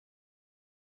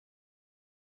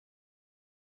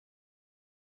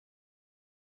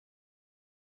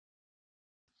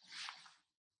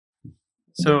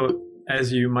So,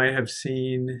 as you might have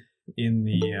seen in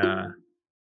the,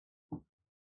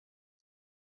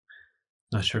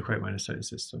 not sure quite when I started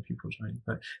this, so people joining,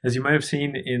 but as you might have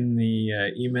seen in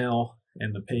the email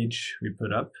and the page we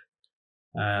put up,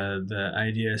 the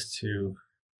idea is to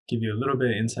give you a little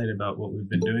bit of insight about what we've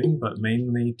been doing, but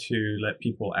mainly to let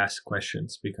people ask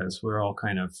questions because we're all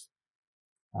kind of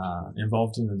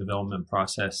involved in the development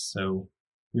process. So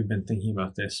we've been thinking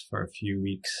about this for a few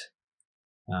weeks.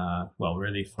 Well,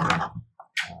 really for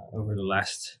over the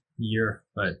last year,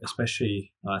 but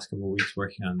especially the last couple of weeks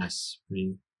working on this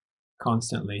pretty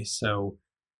constantly. So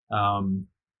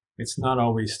it's not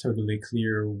always totally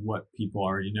clear what people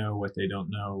already know, what they don't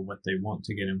know, what they want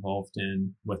to get involved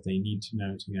in, what they need to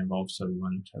know to get involved. So we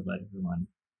wanted to let everyone,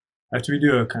 after we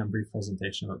do a kind of brief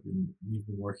presentation of what we've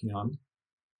been working on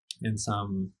in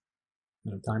some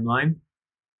kind of timeline,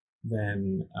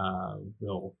 then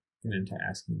we'll get into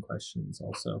asking questions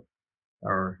also,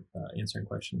 or answering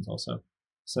questions also.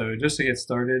 So just to get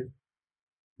started,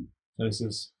 so this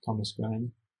is Thomas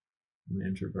Gran, I'm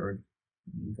Entur, Byrd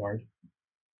and Gard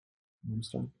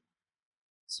Mellemstrand.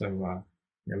 So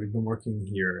yeah, we've been working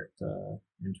here at the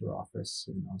Entur office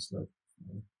in Oslo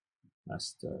for the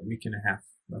last week and a half,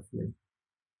 roughly,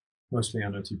 mostly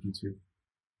on OTP2.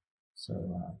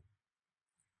 So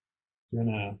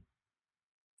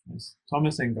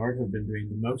Thomas and Gard have been doing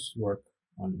the most work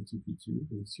on OTP2.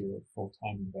 Who's your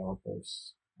full-time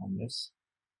developers on this,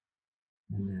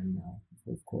 and then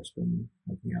of course been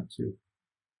helping out too.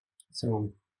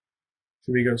 So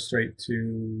should we go straight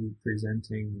to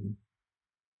presenting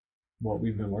what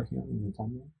we've been working on in the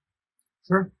timeline?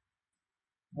 Sure.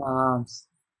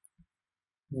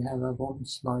 We have a one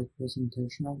slide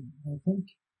presentation, I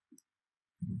think.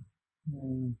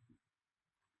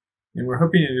 And we're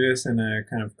hoping to do this in a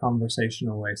kind of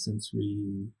conversational way, since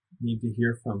we need to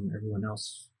hear from everyone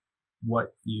else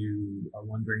what you are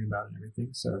wondering about and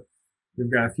everything. So we've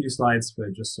got a few slides,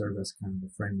 but just serve as kind of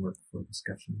a framework for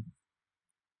discussion.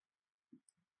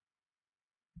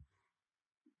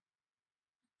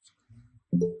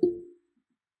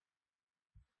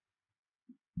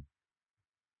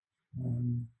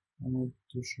 I need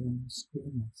to share my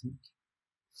screen, I think.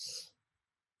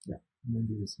 Yeah, I'm going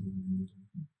to do this in a minute.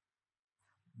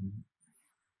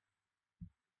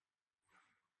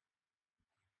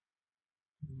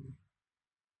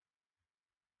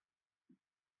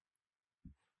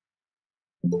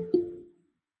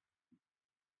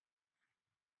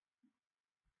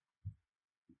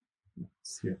 Let's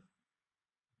see it.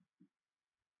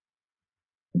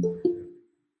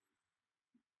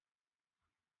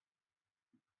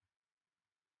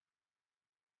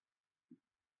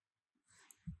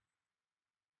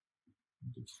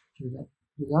 Just do that.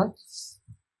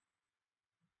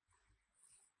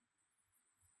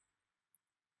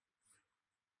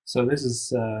 So this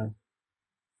is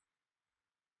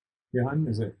Johan,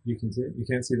 is it? You can see it? You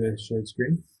can't see the shared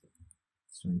screen?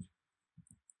 Strange.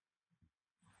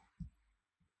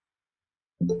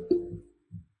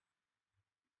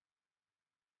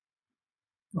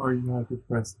 Or you have to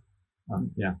press,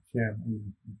 yeah, share,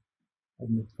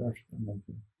 admit first, and then.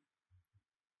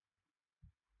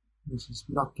 This is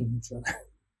blocking each other.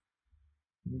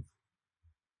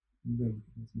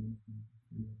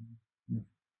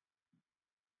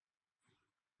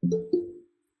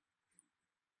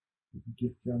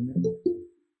 Keep going.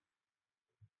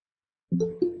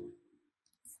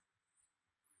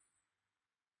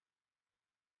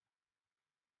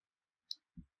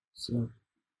 So,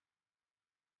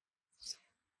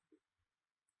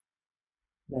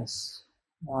 yes.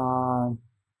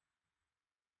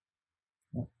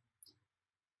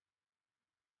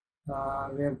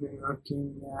 We have been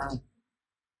working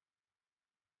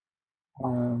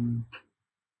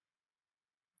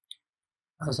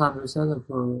as Andrew said,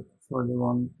 for the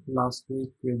one last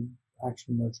week, we've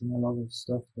actually merging a lot of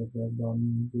stuff that we have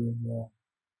done during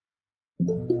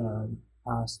the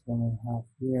past 1.5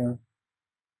 years.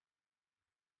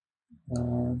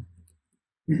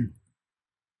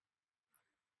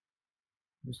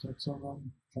 Was that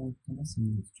someone trying to connect?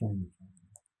 Someone's trying to.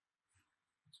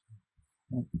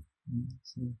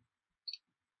 Sure.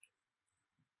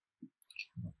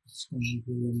 It's going to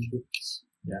be a little bit.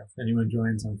 Yeah, if anyone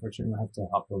joins, unfortunately, we'll have to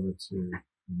hop over to.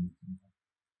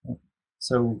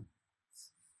 So.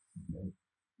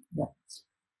 Yeah.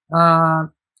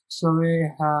 So we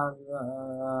have.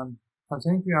 I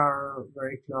think we are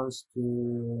very close to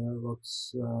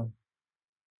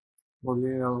what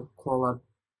we will call a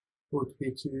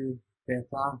OTP2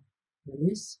 beta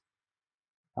release.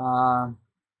 I'm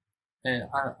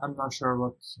not sure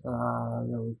what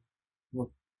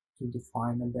to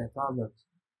define a beta, but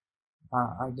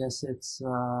I guess it's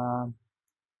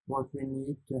what we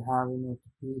need to have in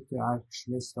OTP to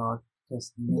actually start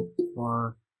testing it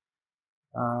for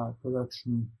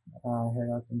production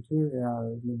here at Entur. We are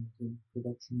limited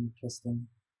production testing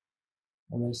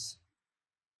of this.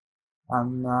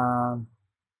 And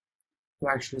to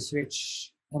actually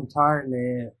switch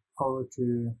entirely over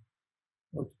to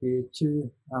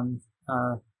OTP2 and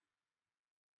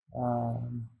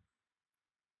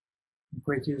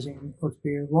quit using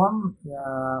OTP1,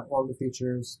 all the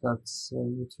features that's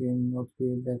between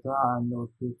OTP beta and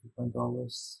OTP 2.0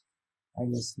 is, I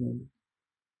guess, needed.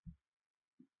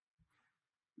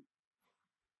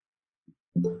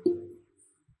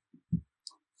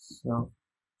 So,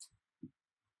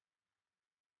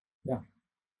 yeah.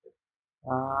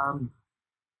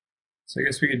 So I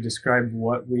guess we could describe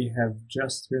what we have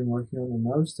just been working on the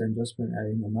most and just been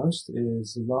adding the most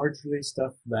is largely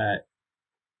stuff that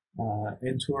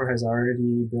Entur has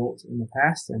already built in the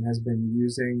past and has been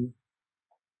using.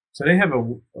 So they have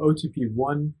a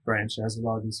OTP1 branch that has a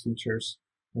lot of these features,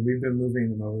 and we've been moving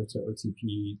them over to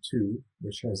OTP2,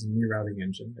 which has a new routing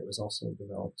engine that was also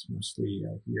developed mostly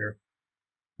here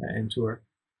at Entur.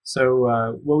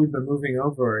 So what we've been moving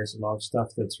over is a lot of stuff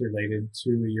that's related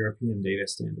to the European data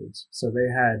standards. So they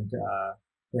had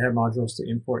modules to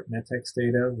import NetEx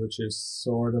data, which is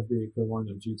sort of the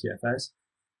equivalent of GTFS,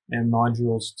 and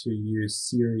modules to use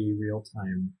Siri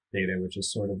real-time data, which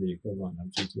is sort of the equivalent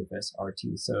of GTFS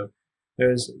RT. So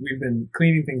we've been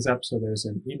cleaning things up. So there's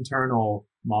an internal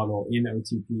model in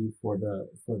OTP for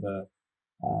the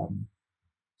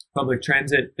public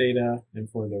transit data and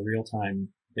for the real-time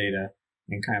data,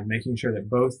 and kind of making sure that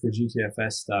both the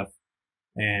GTFS stuff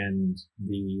and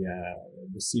the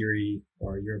Siri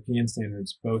or European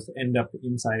standards both end up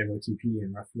inside of OTP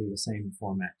in roughly the same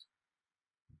format.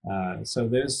 So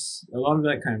there's a lot of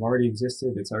that kind of already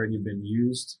existed. It's already been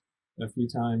used a few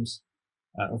times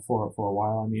for a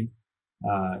while. I mean,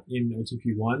 in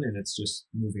OTP1, and it's just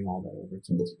moving all that over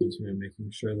to OTP2 and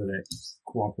making sure that it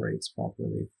cooperates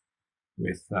properly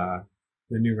with the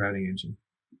new routing engine.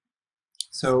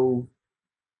 So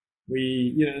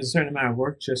there's a certain amount of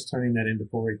work just turning that into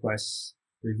pull requests,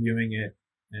 reviewing it,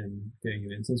 and getting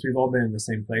it in. Since we've all been in the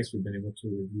same place, we've been able to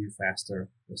review faster.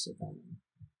 We'll sit down and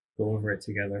go over it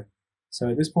together. So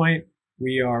at this point,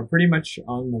 we are pretty much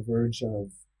on the verge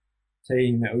of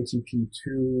taking the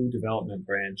OTP2 development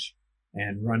branch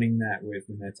and running that with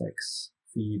the NetEx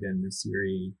feed and the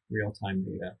Siri real-time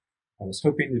data. I was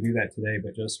hoping to do that today,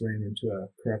 but just ran into a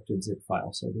corrupted zip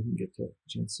file, so I didn't get a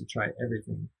chance to try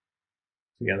everything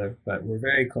together, but we're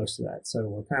very close to that. So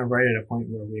we're kind of right at a point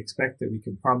where we expect that we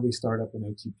could probably start up an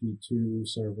OTP2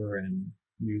 server and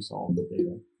use all the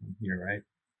data from here, right?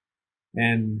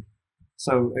 And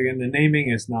so again, the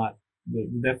naming is not, the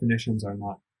definitions are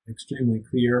not extremely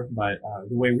clear, but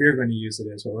the way we're going to use it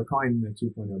is what we're calling the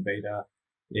 2.0 beta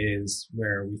is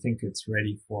where we think it's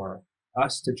ready for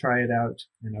us to try it out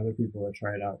and other people to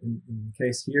try it out. In the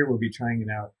case here, we'll be trying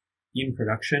it out in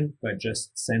production, but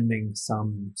just sending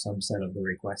some subset of the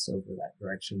requests over that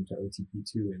direction to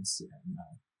OTP2 and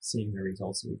seeing the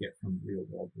results that we get from real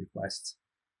world requests.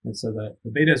 And so the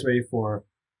beta is ready for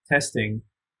testing,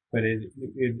 but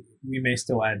we may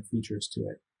still add features to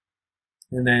it.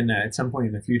 And then at some point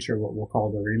in the future, what we'll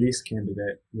call the release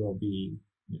candidate will be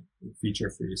feature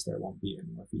freeze. There won't be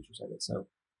any more features of it. So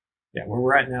yeah, where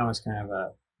we're at now is kind of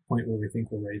a point where we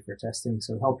think we're ready for testing.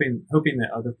 So hoping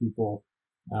that other people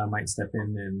might step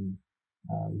in and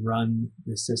run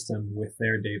the system with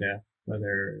their data,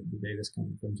 whether the data is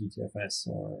coming from GTFS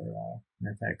or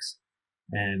NetEx,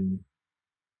 and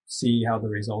see how the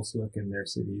results look in their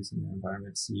cities and their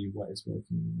environment, see what is working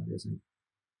and what isn't.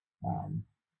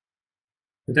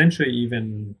 Potentially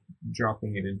even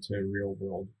dropping it into real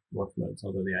world workloads,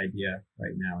 although the idea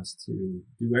right now is to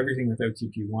do everything with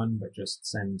OTP1, but just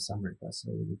send some requests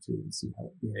over the 2 and see how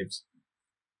it behaves.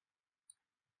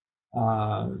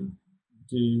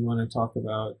 Do you want to talk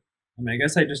about, I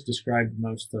guess I just described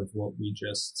most of what we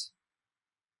just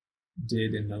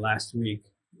did in the last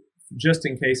week. Just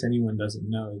in case anyone doesn't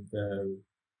know, the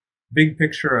big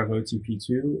picture of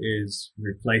OTP2 is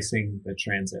replacing the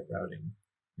transit routing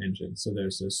engine. So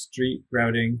there's a street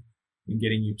routing and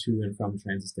getting you to and from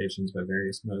transit stations by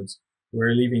various modes.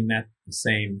 We're leaving that the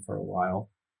same for a while,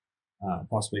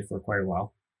 possibly for quite a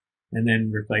while, and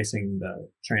then replacing the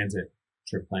transit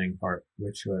trip planning part,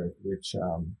 which we've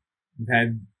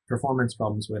had performance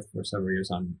problems with for several years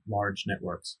on large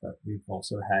networks, but we've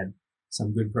also had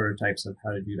some good prototypes of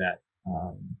how to do that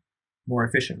more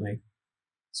efficiently.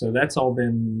 So that's all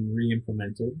been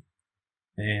re-implemented,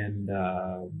 and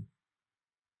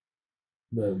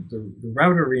the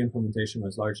router re-implementation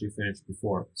was largely finished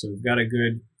before. So we've got a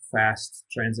good, fast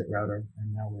transit router,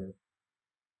 and now we're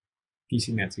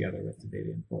piecing that together with the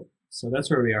data import. So that's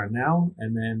where we are now.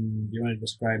 And then do you want to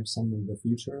describe some of the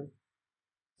future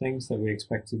things that we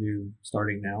expect to do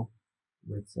starting now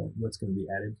with what's going to be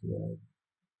added to the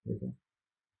data?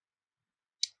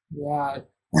 Yeah,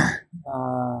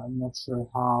 I'm not sure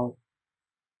how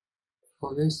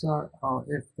all these are, or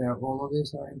if all of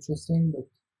these are interesting, but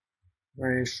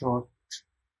very short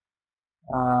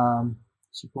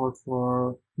support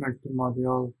for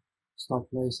multi-module stop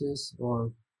places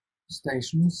or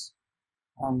stations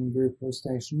and group of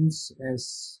stations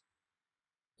is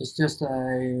just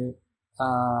a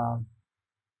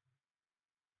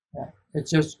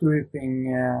it's just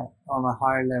grouping on a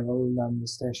higher level than the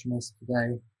station is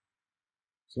today.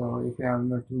 So if you have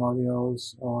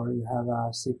multi-modules or you have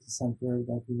a city center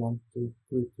that you want to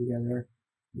group together,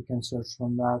 you can search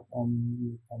from that and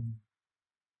you can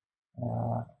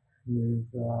move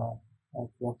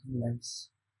walking links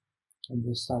on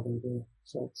this side of the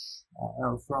search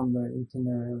or from the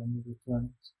itinerary when you return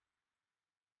it.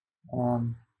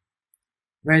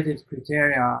 Rated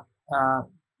criteria.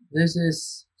 This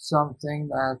is something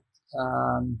that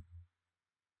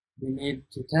we need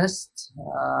to test.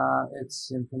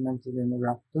 It's implemented in the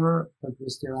Raptor, but we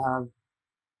still have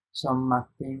some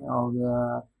mapping of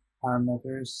the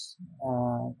parameters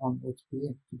on OTP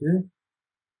to do.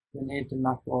 We need to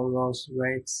map all those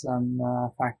weights and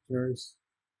factors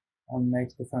and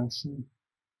make the function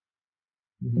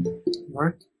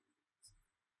work.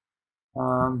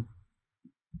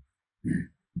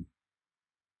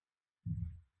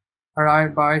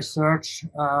 Arrive by search.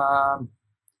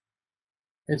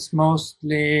 It's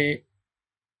mostly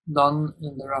done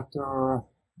in the Raptor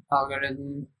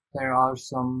algorithm. There are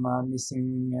some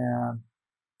missing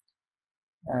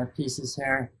pieces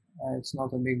here. It's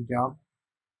not a big job.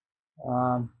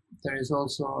 There is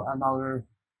also another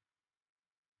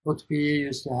OTP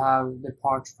used to have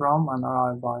depart from and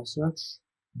arrive by search.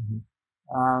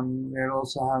 We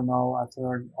also have now a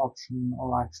third option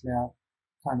of actually a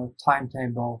kind of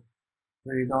timetable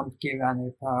where you don't give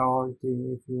any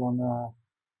priority if you want to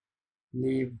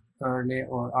leave early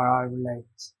or arrive late.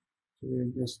 So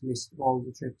you just list all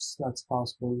the trips that's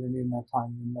possible within a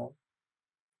time window.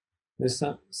 There's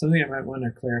something I might want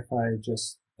to clarify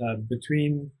just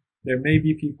there may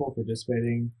be people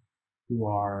participating who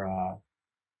are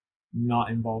not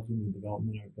involved in the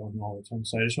development or don't know all the terms.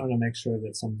 So I just want to make sure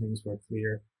that some things were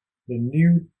clear. The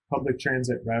new public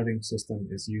transit routing system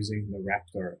is using the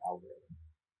Raptor algorithm.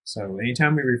 So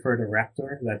anytime we refer to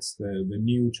Raptor, that's the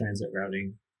new transit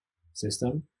routing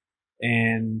system.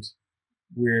 And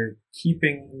we're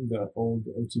keeping the old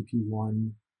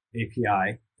OTP1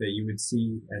 API that you would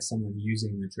see as someone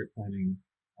using the trip planning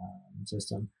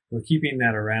system. We're keeping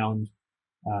that around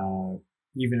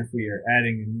even if we are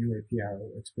adding a new API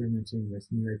or experimenting with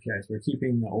new APIs. We're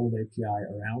keeping the old API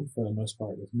around for the most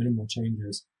part with minimal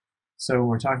changes. So when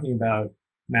we're talking about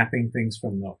mapping things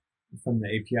from the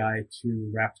API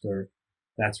to Raptor,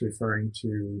 that's referring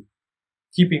to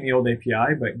keeping the old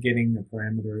API, but getting the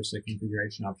parameters, the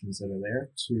configuration options that are there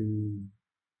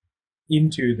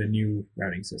into the new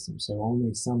routing system. So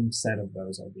only some set of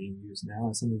those are being used now,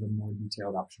 and some of the more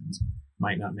detailed options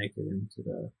might not make it into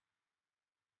the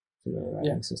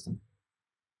routing system.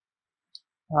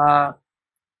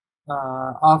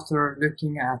 After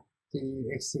looking at the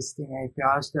existing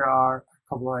APIs, there are a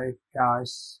couple of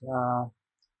APIs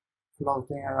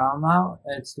floating around now.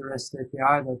 It's the REST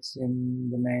API that's in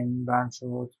the main branch of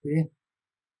OTP.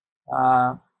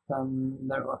 Then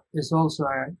there is also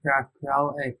a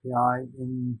GraphQL API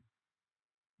in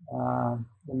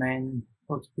the main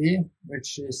OTP,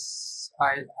 which is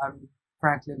I'm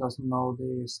frankly doesn't know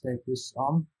the status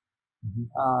on.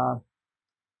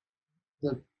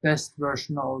 The best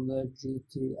version of the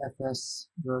GTFS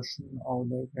version of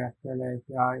the GraphQL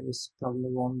API is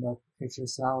probably one that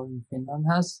HSL in Finland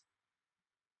has.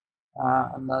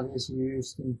 And that is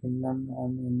used in Finland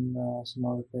and in some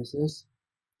other places.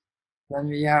 Then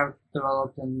we have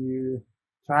developed a new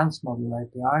transmodel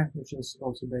API, which is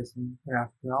also based in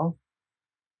GraphQL.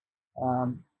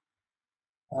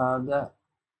 The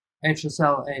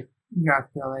HSL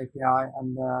GraphQL API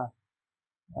and the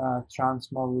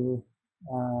transmodel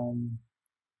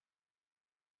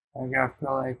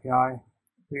GraphQL API,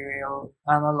 we will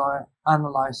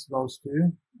analyze those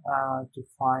two to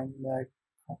find the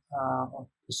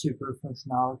super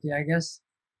functionality, I guess,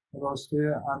 of those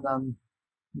two, and then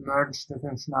merge the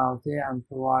functionality and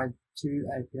provide two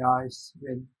APIs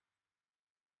with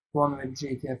one with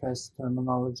GTFS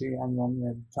terminology and one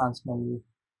with transmodel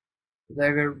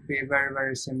They will be very,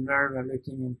 very similar. We're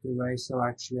looking into ways of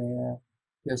actually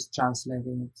just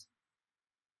translating it.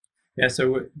 Yeah,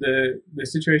 so the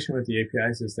situation with the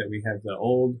APIs is that we have the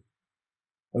old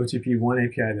OTP1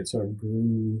 API that sort of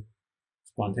grew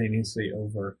spontaneously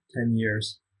over 10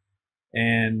 years.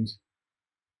 And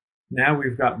now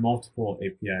we've got multiple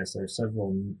APIs. There are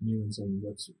several new ones. And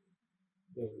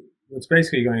what's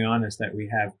basically going on is that we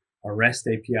have a REST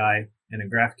API and a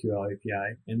GraphQL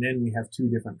API, and then we have two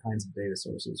different kinds of data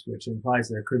sources, which implies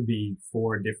there could be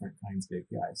four different kinds of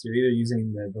APIs. You're either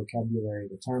using the vocabulary,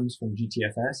 the terms from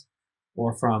GTFS,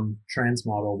 or from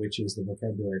Transmodel, which is the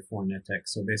vocabulary for NetX.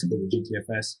 So basically the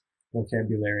GTFS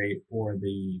vocabulary or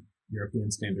the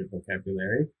European Standard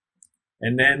vocabulary.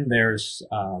 And then there's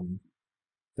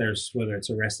whether it's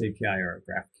a REST API or a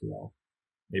GraphQL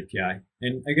API.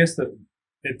 And I guess that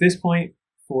at this point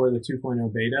for the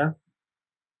 2.0 beta,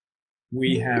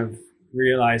 we have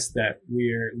realized that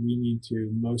we need to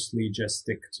mostly just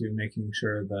stick to making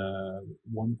sure the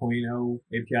 1.0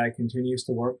 API continues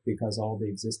to work, because all the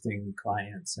existing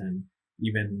clients and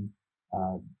even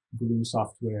Glue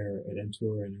software at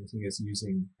Entur and everything is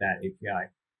using that API.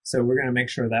 So we're going to make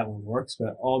sure that one works,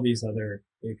 but all these other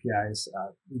APIs,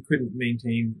 we couldn't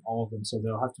maintain all of them, so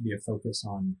there'll have to be a focus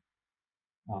on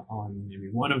maybe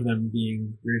one of them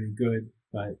being really good,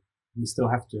 but we still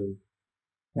have to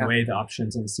weigh the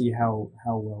options and see how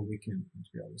well we can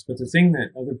integrate this. But the thing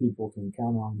that other people can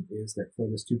count on is that for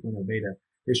this 2.0 beta,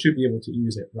 they should be able to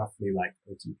use it roughly like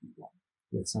OTP1,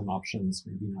 with some options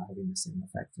maybe not having the same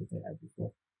effect that they had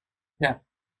before. Yeah,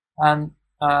 and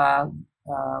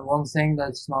one thing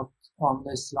that's not on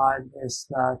this slide is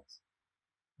that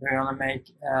we're gonna make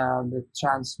the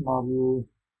Transmodel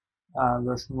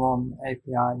version 1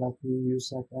 API that we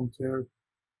use at Entur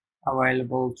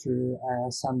available through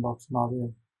a sandbox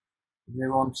module. We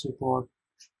won't support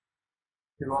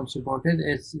it.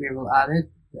 We will add it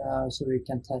so we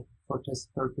can test for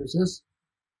test purposes,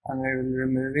 and we will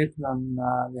remove it when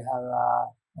we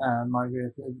have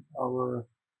migrated our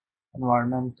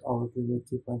environment over to the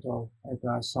 2.0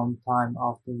 API sometime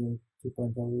after the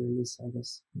 2.0 release, I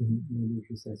guess. Maybe you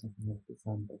should say something about the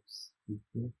sandbox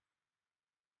feature.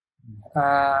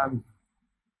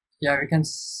 Yeah, we can.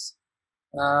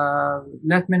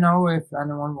 Let me know if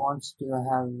anyone wants to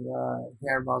have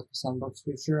hear about the sandbox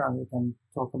feature, and we can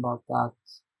talk about that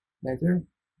later.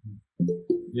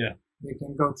 Yeah, we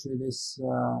can go through this.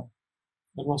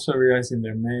 I'm also realizing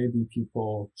there may be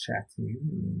people chatting,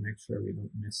 and make sure we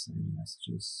don't miss any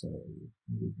messages, so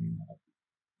maybe bring that up.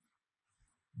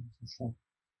 Sure.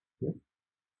 Yeah.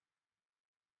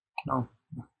 No,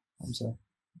 I'm sorry.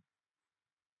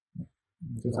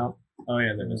 Oh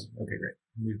yeah, there is. Okay, great.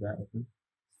 Leave that open.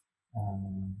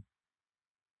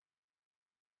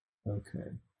 Okay.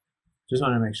 Just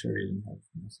want to make sure we didn't have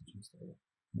messages there.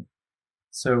 Yeah.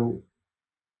 So,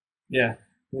 yeah,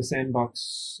 the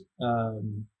sandbox,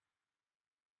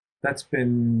 that's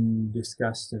been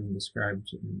discussed and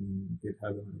described in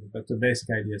GitHub, but the basic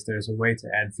idea is there's a way to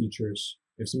add features.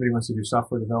 If somebody wants to do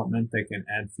software development, they can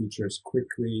add features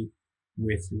quickly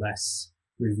with less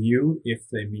review if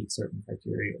they meet certain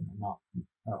criteria and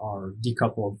are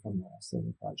decoupled from the rest of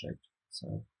the project.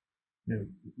 So,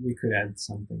 we could add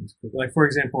some things quickly. Like, for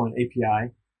example, an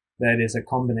API that is a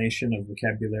combination of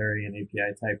vocabulary and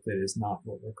API type that is not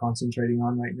what we're concentrating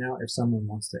on right now. If someone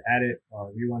wants to add it,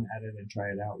 or we want to add it and try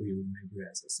it out, we would maybe do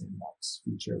it as a sandbox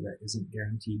feature that isn't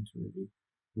guaranteed to really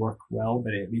work well,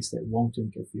 but at least it won't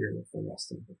interfere with the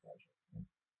rest of the project.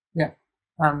 Yeah,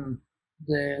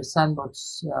 the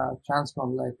sandbox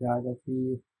Transmodel API that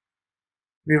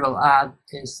we will add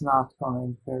is not going to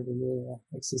interfere with the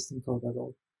existing code at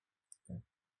all.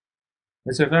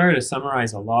 And so if I were to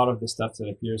summarize a lot of the stuff that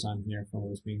appears on here from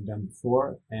what was being done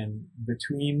before, and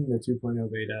between the 2.0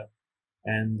 beta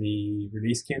and the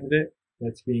release candidate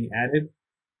that's being added,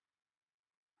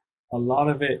 a lot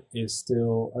of it is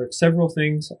still, or several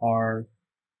things are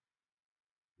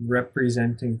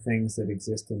representing things that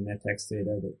exist in NetX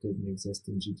data that didn't exist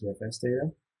in GTFS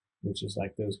data, which is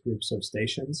like those groups of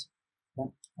stations.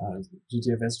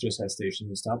 GTFS just has stations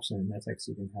and stops, and in NetX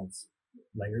you can have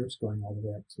layers going all the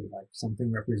way up to like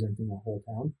something representing a whole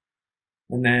town.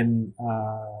 And then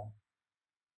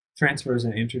transfers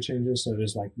and interchanges, so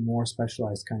there's like more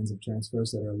specialized kinds of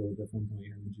transfers that are a little different than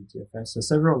in GTFS. So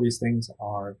several of these things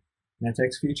are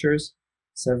NetX features.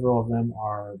 Several of them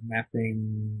are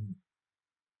mapping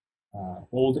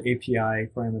old API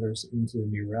parameters into the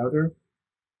new router.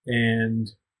 And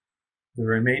the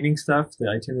remaining stuff, the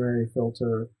itinerary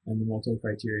filter and the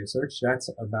multi-criteria search, that's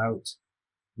about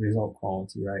result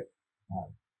quality, right?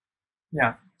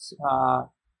 Yeah.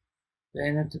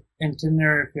 The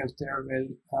itinerary filter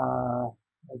will,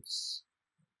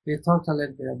 we talked a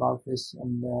little bit about this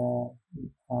in the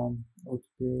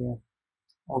OTP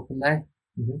Open Day.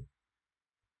 Mm-hmm.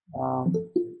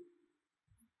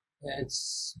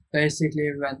 It's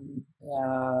basically when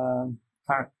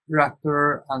a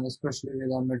wrapper, and especially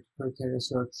with a multi-criteria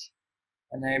search,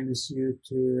 enables you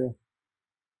to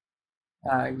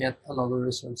get a lot of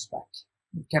results back.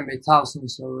 It can be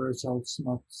thousands of results,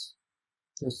 not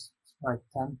just like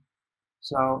 10.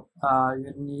 So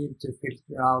you need to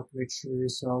filter out which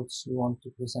results you want to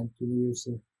present to the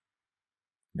user.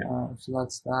 Yeah. So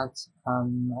that's that.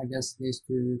 I guess these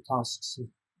two tasks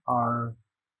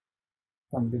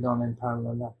can be done in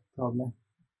parallel, probably.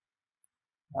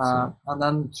 And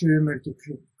then true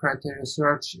multi-criteria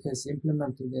search is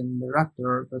implemented in the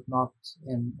wrapper, but not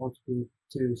in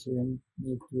OTP2. So you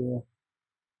need to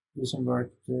do some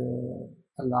work to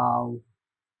allow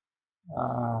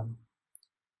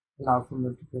for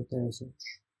multi-criteria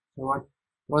search. So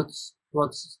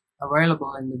what's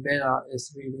available in the beta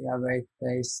is really a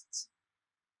weight-based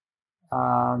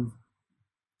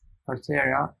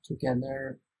criteria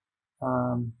together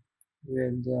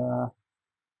with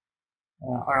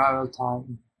arrival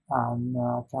time and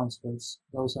transfers.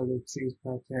 Those are the three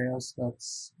criteria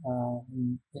that's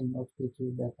in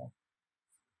OTP2 beta.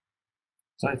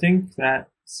 So I think that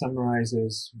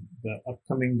summarizes the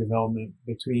upcoming development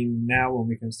between now when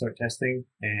we can start testing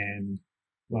and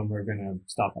when we're going to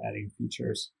stop adding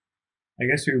features. I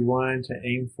guess we wanted to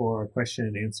aim for a question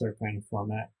and answer kind of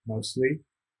format mostly.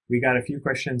 We got a few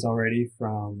questions already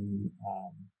from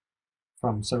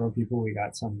several people. We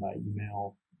got some by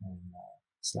email and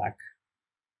Slack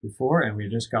before, and we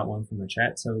just got one from the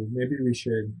chat. So maybe we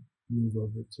should move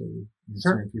over to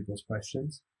answering people's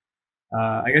questions.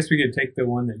 I guess we could take the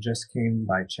one that just came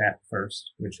by chat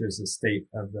first, which was the state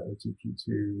of the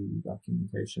OTP2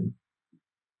 documentation.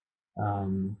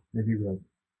 Maybe we'll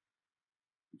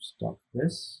stop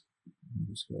this and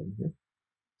just go over here.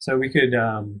 So we could,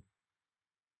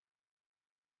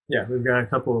 yeah, we've got a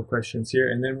couple of questions here,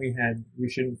 and then we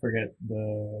shouldn't forget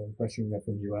the question we got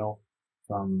from UL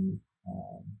from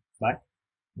Slack,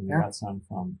 and we got some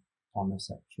from Thomas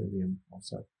at Trivium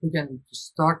also. We can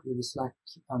start with the Slack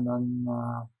and then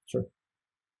sure,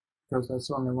 because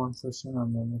that's only one question,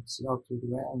 and then it's out to the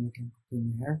way, and we can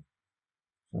continue here.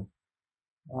 Sure.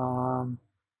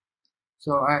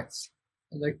 So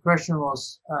the question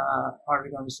was, are we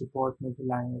going to support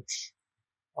multi-language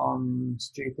on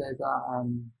street data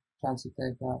and transit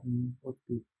data in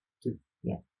OTP2?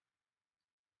 Yeah.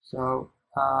 So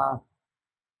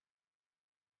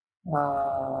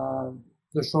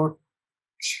the short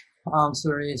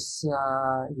answer is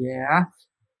yeah.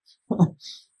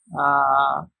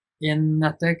 In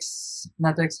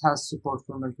NetX has support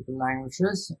for multiple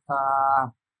languages.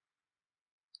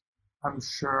 I'm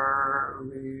sure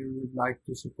we would like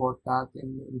to support that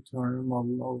in the internal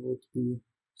model of OTP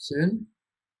soon.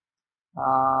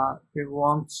 We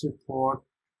won't support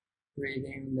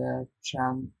reading the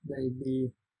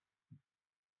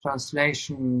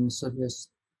translation, such as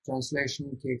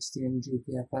translation TXT and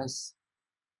GTFS.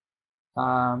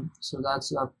 So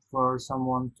that's up for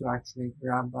someone to actually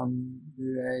grab and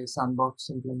do a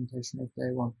sandbox implementation if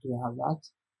they want to have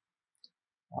that.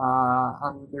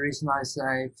 And the reason I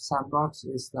say sandbox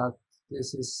is that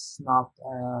this is not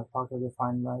part of the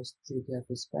finalized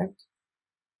GTFS spec.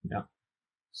 Yeah.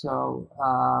 So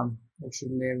it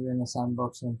should live in a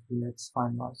sandbox until it's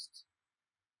finalized.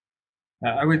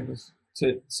 I would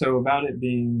so about it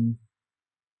being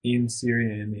in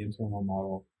Syria in the internal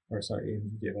model, or sorry,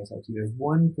 in GTFS RT. There's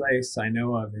one place I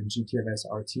know of in GTFS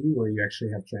RT where you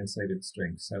actually have translated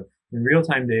strings. So in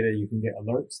real-time data, you can get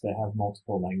alerts that have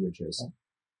multiple languages.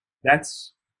 That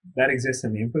exists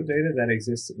in the input data, that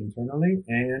exists internally,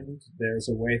 and there's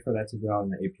a way for that to go out in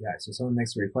the API. So someone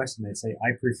makes a request and they say,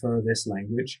 I prefer this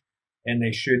language, and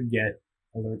they should get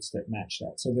alerts that match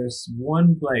that. So there's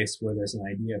one place where there's an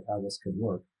idea of how this could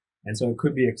work. And so it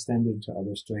could be extended to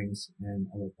other strings and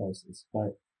other places.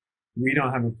 But we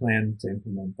don't have a plan to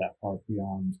implement that part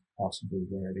beyond possibly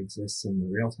where it exists in the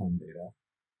real-time data.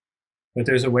 But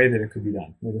there's a way that it could be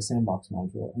done with a sandbox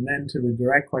module. And then to the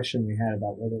direct question we had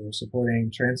about whether we're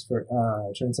supporting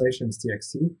translations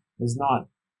TXT is not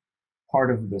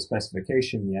part of the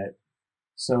specification yet.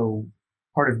 So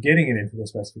part of getting it into the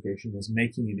specification is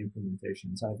making an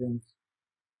implementation. So I think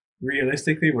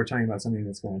realistically, we're talking about something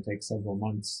that's going to take several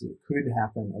months. It could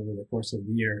happen over the course of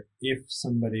the year if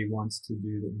somebody wants to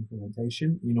do the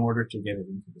implementation in order to get it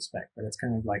into the spec. But it's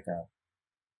kind of like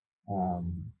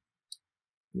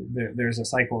there's a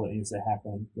cycle that needs to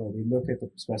happen where we look at the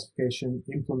specification,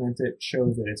 implement it, show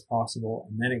that it's possible,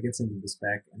 and then it gets into the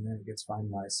spec, and then it gets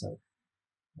finalized. So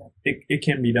it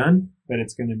can be done, but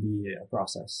it's going to be a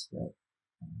process.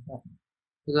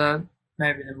 So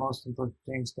maybe the most important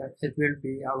thing is that it will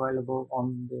be available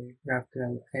on the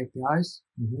GraphQL APIs.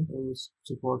 Mm-hmm. It will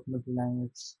support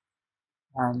multi-language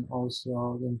and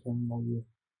also the internal view.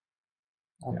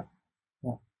 Yeah.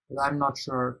 But I'm not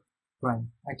sure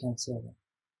when. I can't say that.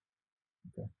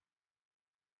 Okay.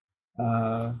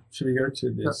 Should we go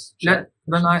to this?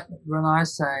 When I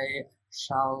say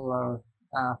shall,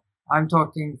 I'm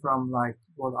talking from like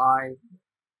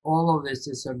all of this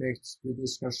is subject to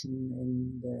discussion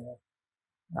in the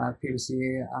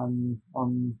PLC and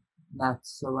on net.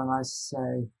 So when I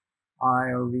say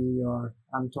I or we, or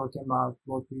I'm talking about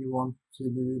what we want to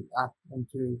do at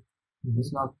Entur. Mm-hmm.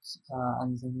 It's not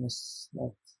anything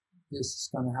that this is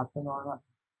going to happen or not.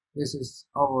 This is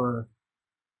our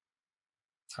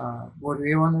what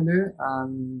we want to do,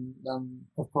 and then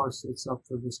of course it's up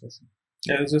for discussion.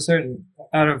 Yeah, there's a certain,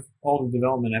 out of all the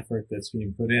development effort that's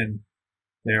being put in,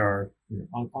 there are,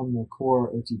 on the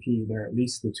core OTP, there are at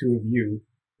least the two of you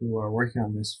who are working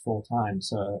on this full time.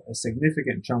 So a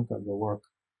significant chunk of the work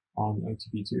on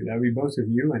OTP2, that would be both of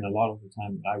you, and a lot of the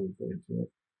time that I would put into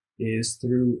it is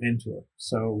through Entur.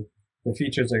 So the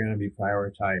features are going to be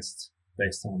prioritized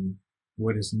based on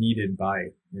what is needed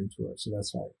by Entur. So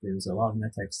that's why there's a lot of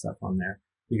NetX stuff on there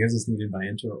because it's needed by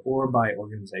Entur or by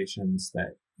organizations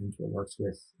that Entur works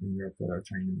with in Europe that are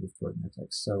trying to move toward NetX.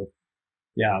 So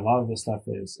yeah, a lot of the stuff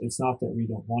is, it's not that we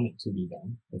don't want it to be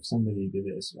done. If somebody did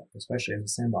this, especially as a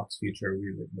sandbox feature,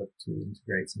 we would look to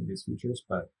integrate some of these features,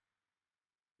 but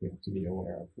we have to be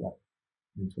aware of what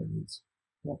Entur needs.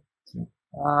 Yeah.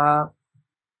 Yeah.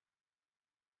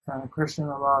 Question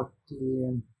about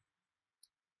the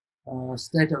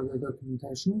state of the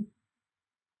documentation.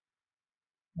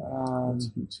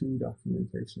 OTP2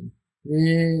 documentation.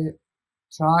 We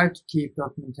try to keep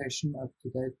documentation up to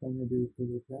date when we do pull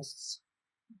requests.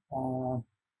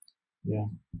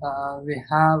 We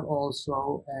have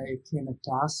also a cleanup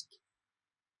task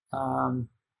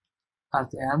at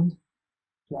the end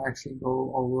to actually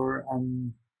go over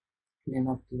and clean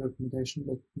up the documentation,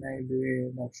 but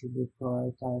maybe that should be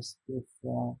prioritized if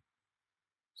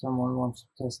someone wants to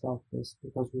test out this,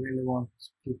 because we really want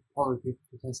other people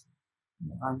to test it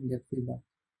and get feedback.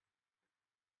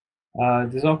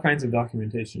 There's all kinds of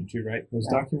documentation too, right? There's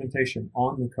documentation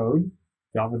on the code,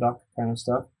 Java doc kind of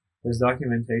stuff. There's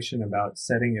documentation about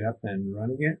setting it up and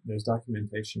running it. There's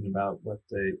documentation about what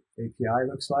the API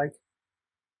looks like.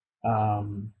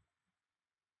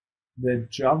 The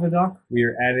Java doc we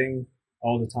are adding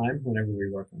all the time whenever we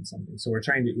work on something. So we're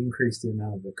trying to increase the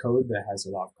amount of the code that has a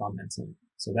lot of comments in it.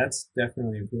 So that's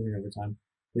definitely improving over time.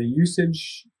 The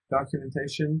usage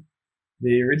documentation,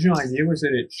 the original idea was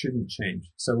that it shouldn't change.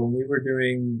 So when we were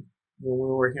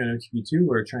working on OTP2, we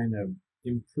were trying to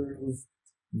improve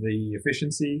the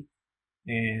efficiency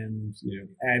and,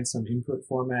 add some input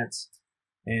formats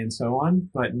and so on,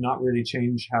 but not really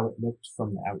change how it looked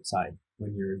from the outside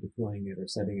when you're deploying it or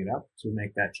setting it up to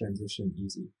make that transition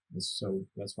easy. So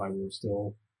that's why we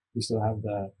still have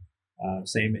the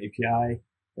same API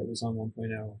that was on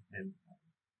 1.0, and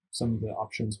some of the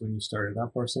options when you start it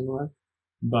up are similar.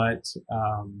 But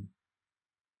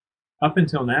up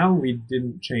until now, we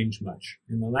didn't change much.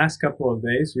 In the last couple of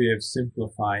days, we have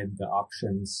simplified the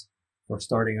options for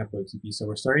starting up OTP. So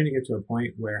we're starting to get to a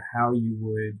point where how you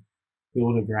would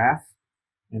build a graph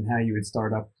and how you would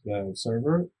start up the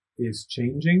server is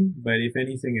changing, but if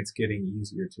anything, it's getting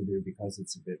easier to do because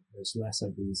there's less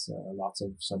of these, lots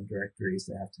of subdirectories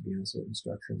that have to be in a certain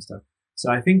structure and stuff. So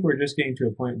I think we're just getting to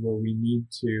a point where we need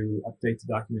to update the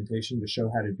documentation to show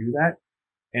how to do that.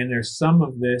 And there's some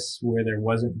of this where there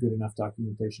wasn't good enough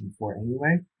documentation before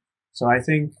anyway. So I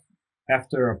think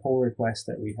after a pull request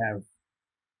that we have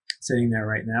sitting there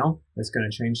right now, that's going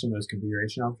to change some of those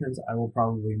configuration options, I will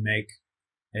probably make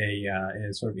a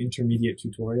sort of intermediate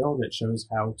tutorial that shows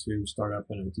how to start up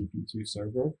an OTP2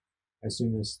 server as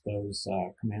soon as those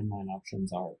command line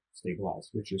options are stabilized,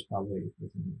 which is probably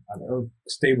or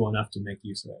stable enough to make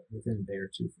use of it within a day or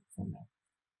two from now.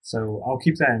 So I'll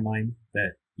keep that in mind,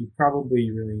 that you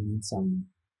probably really need some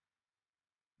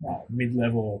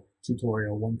mid-level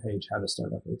tutorial, one page, how to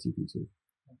start up OTP2.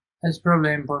 It's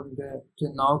probably important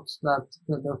to note that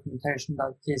the documentation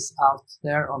that is out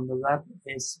there on the web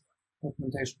is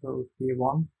documentation for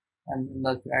OTP1, and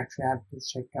that you actually have to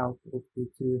check out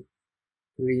OTP2 to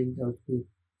read the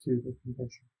OTP2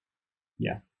 documentation.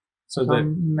 Yeah. So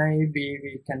maybe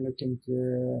we can look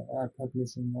into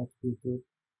publishing OTP2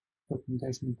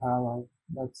 documentation in parallel.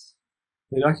 That's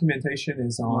The documentation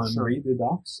is on sure. Read the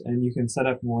Docs, and you can set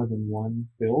up more than one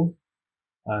build.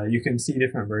 You can see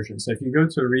different versions. So if you go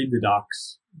to Read the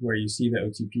Docs, where you see the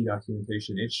OTP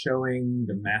documentation, it's showing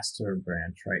the master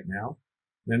branch right now.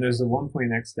 Then there's the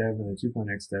 1.xdev and the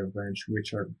 2.xdev branch,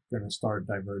 which are going to start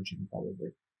diverging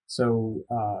probably. So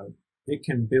it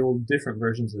can build different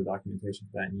versions of the documentation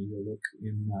for that, and you look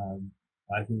in,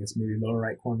 I think it's maybe lower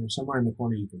right corner, somewhere in the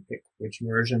corner you can pick which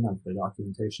version of the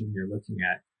documentation you're looking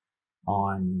at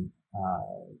on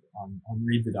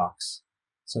Read the Docs.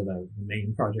 So the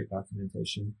main project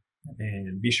documentation,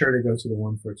 and be sure to go to the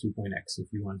one for 2.x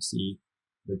if you want to see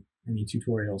any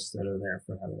tutorials that are there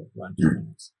for how to run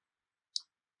 2.x.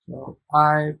 So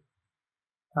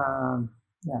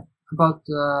about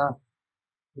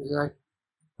there's a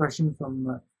question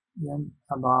from Ian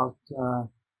about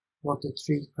what the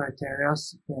 3 criteria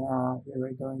we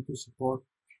were going to support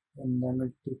in the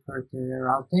multi-criteria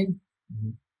routing.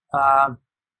 Mm-hmm.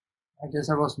 I guess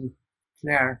I wasn't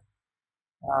clear.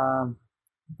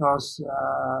 Because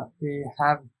we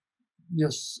have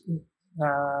just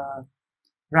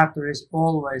Raptor is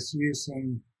always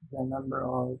using the number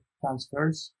of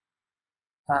transfers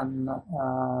and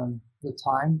the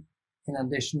time in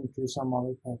addition to some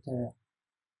other criteria.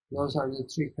 Those are the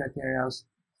 3 criteria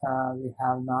we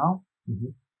have now.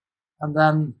 Mm-hmm. And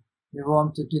then we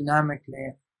want to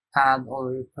dynamically add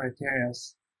other criteria.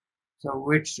 So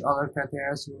which other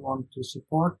criteria we want to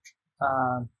support?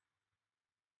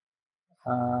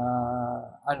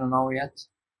 I don't know yet.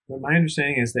 But my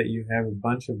understanding is that you have a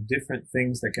bunch of different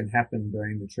things that can happen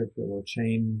during the trip that will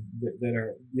chain,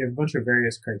 you have a bunch of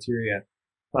various criteria,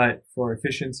 but for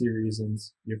efficiency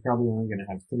reasons, you're probably only going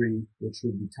to have 3, which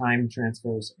would be time,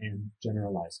 transfers, and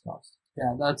generalized cost.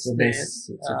 Yeah, that's the base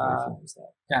situation is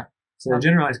that. Yeah. So the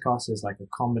generalized cost is like a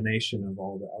combination of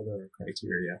all the other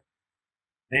criteria.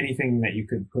 Anything that you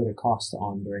could put a cost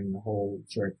on during the whole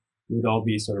trip would all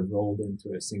be sort of rolled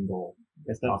into a single.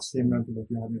 Is that similar to what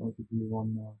you have in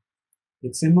OTP1 now?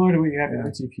 It's similar to what you have in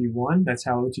OTP1. That's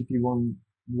how OTP1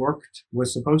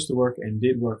 was supposed to work, and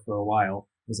did work for a while,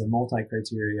 as a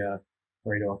multi-criteria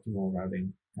Pareto optimal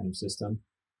routing kind of system,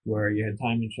 where you had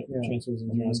time and transfers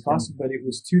and generalized costs, but it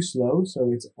was too slow,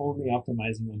 so it's only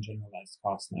optimizing on generalized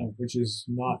cost now, which is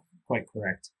not quite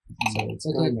correct. So it's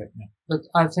going back now. But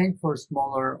I think for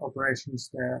smaller operations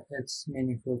there, it's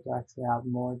meaningful to actually have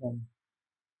more than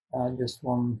just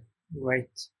one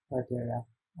weight criteria.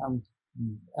 And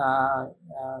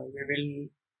we will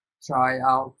try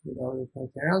out with other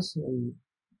criteria, so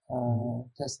we'll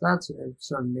test that. So we'll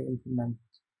certainly implement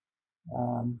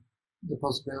the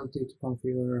possibility to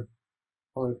configure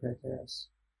other criteria.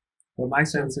 But my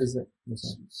sense is that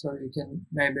so you can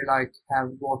maybe like have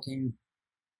walking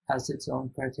as its own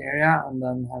criteria, and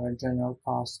then have a general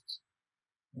cost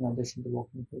in addition to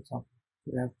walking, for example.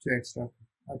 We have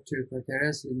 2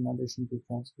 criteria in addition to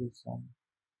transfers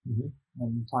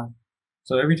and time.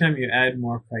 So every time you add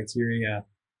more criteria,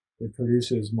 it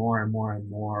produces more and more and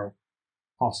more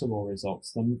possible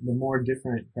results. The more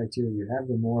different criteria you have,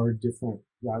 the more different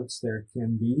routes there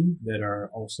can be that are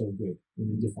also good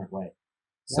in a different way.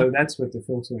 So that's what the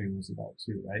filtering was about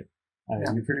too, right?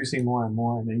 You're producing more and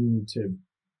more, and then you need to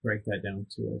break that down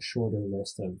to a shorter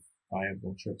list of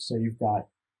viable trips. So you've got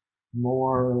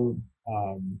more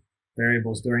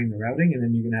variables during the routing, and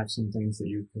then you can have some things that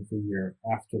you configure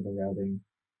after the routing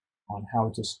on how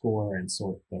to score and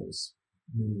sort those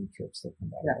mini trips that come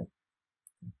back.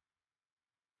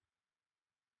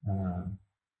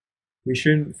 We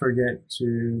shouldn't forget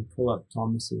to pull up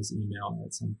Thomas's email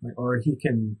at some point, or we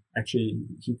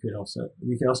could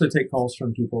also take calls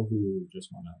from people who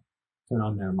just want to turn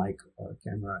on their mic or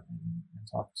camera and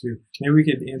talk to. Maybe we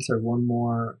could answer one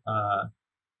more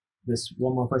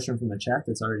question from the chat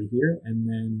that's already here, and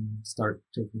then start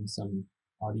taking some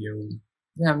audio.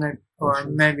 Yeah, or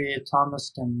maybe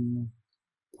Thomas can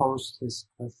post his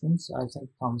questions. I think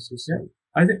Thomas is. Yeah.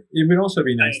 I think it would also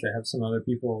be nice to have some other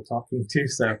people talking too.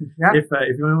 So if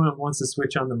anyone wants to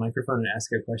switch on the microphone and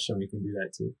ask a question, we can do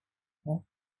that too. Yeah.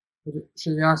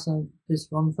 Should we ask this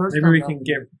one first? Maybe we can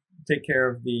take care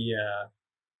of the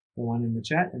one in the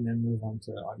chat and then move on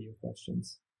to audio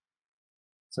questions.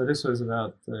 So this was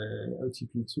about the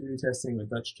OTP2 testing with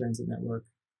Dutch Transit Network.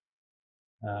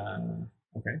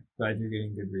 Okay, glad you're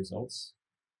getting good results.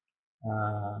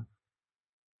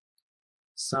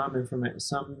 Some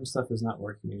stuff is not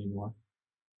working anymore.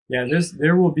 Yeah,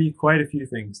 there will be quite a few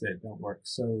things that don't work.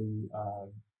 So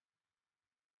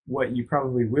what you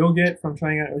probably will get from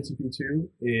trying out OTP2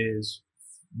 is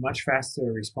much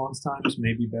faster response times,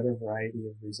 maybe better variety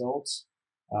of results.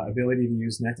 ability to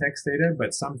use NetEx data,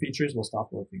 but some features will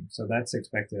stop working. So that's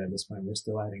expected at this point. We're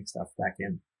still adding stuff back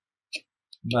in.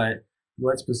 But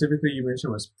what specifically you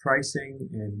mentioned was pricing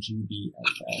and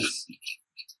GBFS.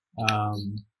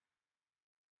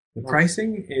 The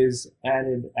pricing is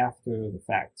added after the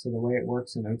fact. So the way it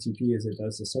works in OTP is it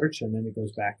does the search and then it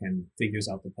goes back and figures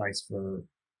out the price for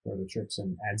the trips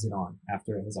and adds it on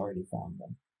after it has already found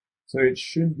them. So it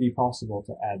should be possible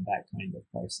to add that kind of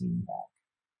pricing back,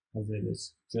 as it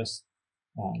is just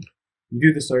you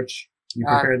do the search, you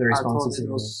prepare the responses. I thought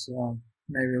it was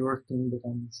maybe working, but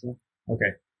I'm not sure.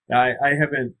 Okay, I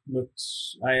haven't looked.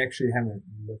 I actually haven't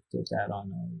looked at that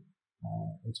on a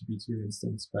OTP2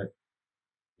 instance, but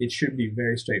it should be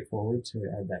very straightforward to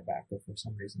add that back if for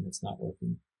some reason it's not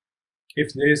working.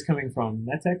 If it is coming from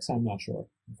NetEx, I'm not sure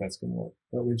if that's going to work.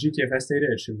 But with GTFS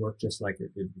data, it should work just like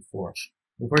it did before.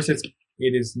 Of course, it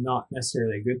is not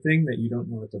necessarily a good thing that you don't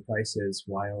know what the price is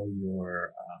while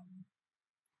you're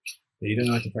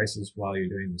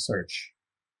doing the search.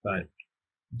 But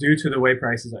due to the way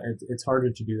prices are, it's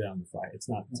harder to do that on the fly. It's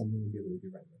not something you'll be able to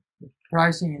do right away.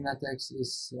 Pricing in NetEx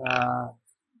is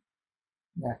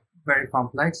very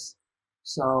complex,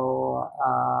 so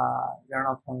we are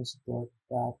not going to support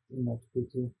that in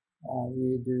OTP2.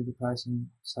 We do the pricing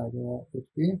outside of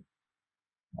OTP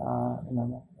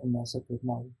in a separate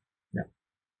model. Yeah.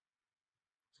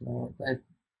 So that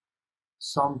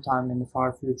sometime in the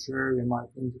far future we might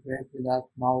integrate with that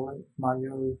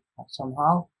module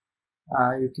somehow.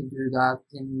 You can do that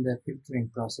in the filtering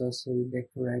process, so you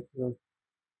decorate your,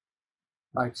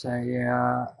 like say,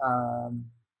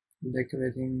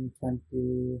 decorating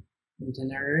 20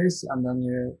 itineraries and then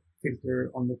you filter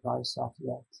on the price after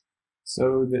that.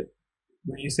 So that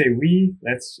when you say we,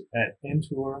 that's at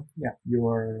Entur. Yeah.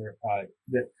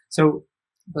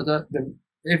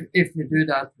 If we do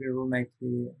that, we will make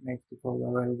the code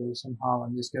available somehow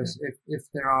and discuss. If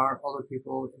there are other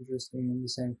people interested in the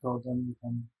same code, then we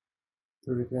can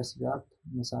pull request that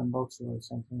in the sandbox or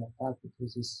something like that. But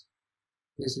this is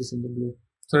in the blue.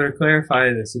 So to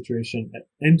clarify the situation,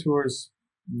 Entur's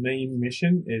main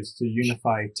mission is to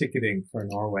unify ticketing for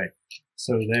Norway.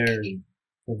 So they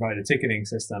provide a ticketing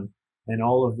system, and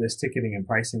all of this ticketing and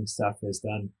pricing stuff is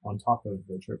done on top of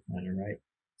the trip planner, right?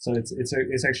 So it's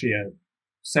actually a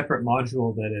separate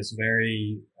module that is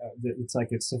very it's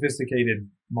like a sophisticated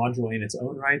module in its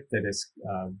own right that is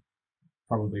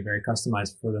probably very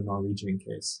customized for the Norwegian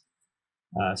case.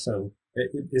 So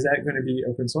is that going to be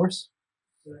open source?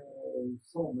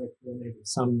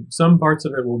 Some parts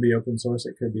of it will be open source.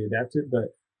 It could be adapted,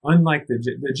 but unlike the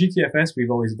GTFS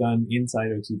we've always done inside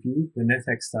OTP, the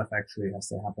NetEx stuff actually has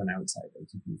to happen outside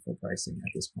OTP for pricing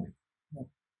at this point. Yeah.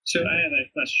 So I have a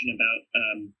question about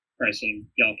pricing.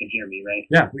 Y'all can hear me, right?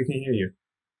 Yeah, we can hear you.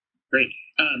 Great.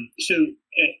 So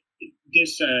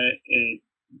this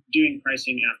doing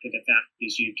pricing after the fact,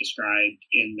 as you've described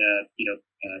in the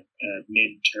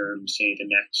midterm, say the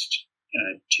next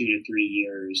 2 to 3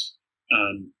 years,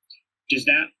 does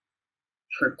that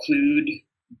preclude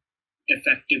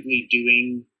effectively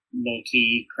doing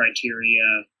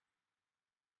multi-criteria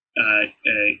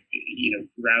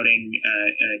routing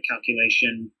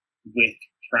calculation with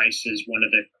price as one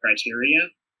of the criteria?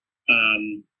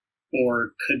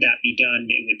 Or could that be done?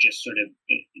 It would just sort of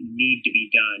need to be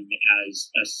done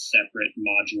as a separate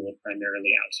module,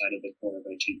 primarily outside of the core of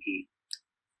OTP.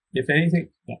 If anything,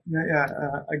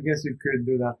 I guess you could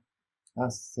do that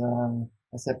as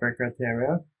a separate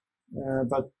criteria,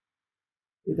 but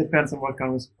it depends on what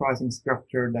kind of pricing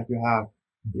structure that you have.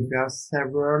 If you have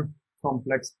several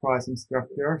complex pricing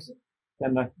structures,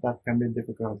 then that can be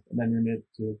difficult, and then you need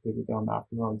to put it on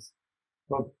afterwards.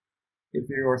 But if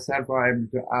you yourself are able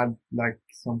to add like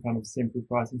some kind of simple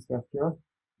pricing structure,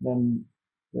 then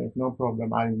there's no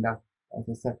problem adding that as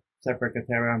a separate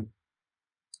criteria.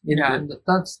 Yeah, and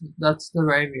that's the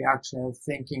way we actually are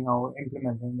thinking of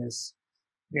implementing this.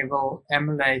 We will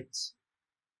emulate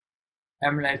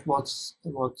what's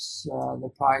the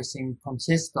pricing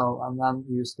consists of, and then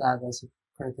use that as a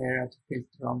criteria to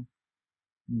filter on.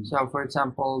 So, for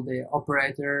example, the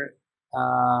operator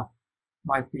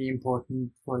might be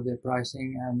important for the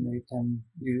pricing, and we can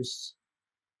use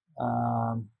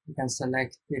we can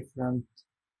select different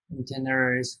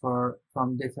itineraries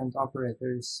from different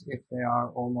operators if they are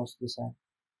almost the same.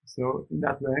 So in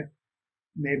that way,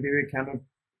 maybe we cannot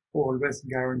always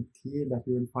guarantee that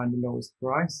we will find the lowest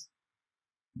price,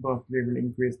 but we will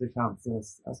increase the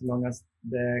chances as long as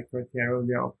the criteria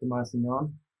we are optimizing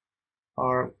on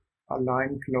are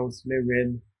aligned closely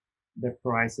with the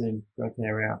pricing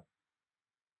criteria.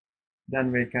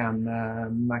 Then we can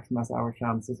maximize our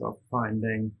chances of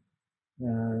finding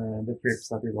the trips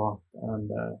that you want and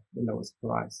the lowest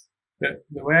price. The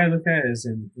way I look at it is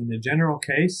in the general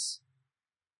case,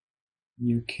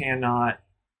 you cannot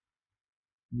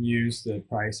use the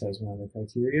price as one of the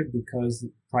criteria because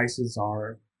prices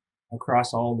are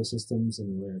across all the systems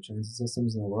and the transit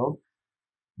systems in the world.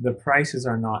 The prices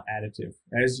are not additive.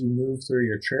 As you move through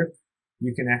your trip,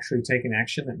 you can actually take an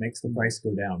action that makes the price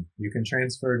go down. You can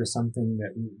transfer to something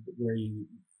where you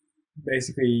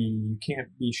basically you can't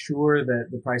be sure that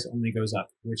the price only goes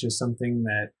up, which is something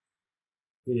that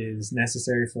is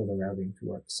necessary for the routing to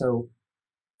work. So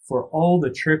for all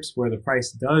the trips where the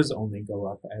price does only go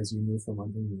up as you move from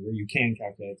one thing to another, you can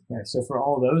calculate the price. So for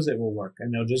all those, it will work.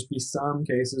 And there'll just be some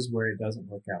cases where it doesn't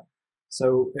work out.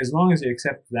 So as long as you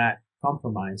accept that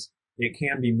compromise, it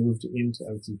can be moved into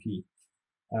OTP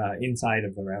inside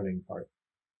of the routing part.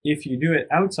 If you do it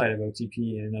outside of OTP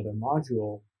in another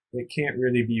module, it can't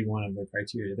really be one of the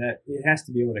criteria. That it has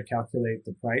to be able to calculate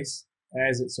the price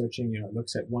as it's searching. It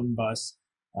looks at one bus,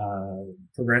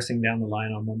 progressing down the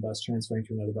line on one bus, transferring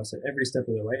to another bus. At every step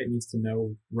of the way, it needs to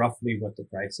know roughly what the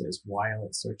price is while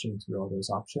it's searching through all those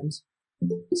options.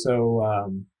 So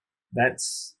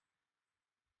that's,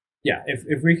 yeah,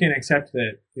 if we can accept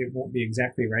that it won't be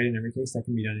exactly right in every case, that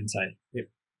can be done inside.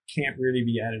 It can't really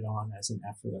be added on as an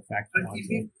after the fact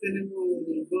module.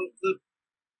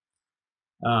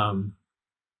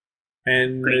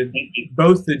 And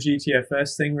both the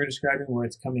GTFS thing we're describing, where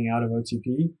it's coming out of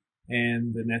OTP,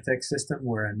 and the NetX system,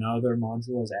 where another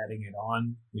module is adding it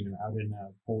on, out in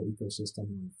a whole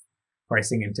ecosystem of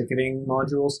pricing and ticketing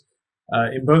modules.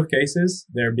 In both cases,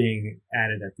 they're being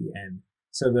added at the end.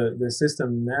 So the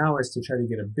system now is to try to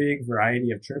get a big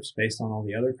variety of trips based on all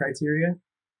the other criteria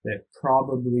that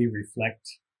probably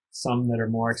reflect some that are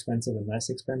more expensive and less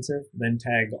expensive, then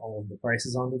tag all of the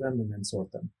prices onto them and then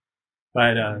sort them.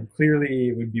 But clearly,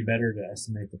 it would be better to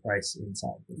estimate the price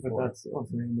inside. But that's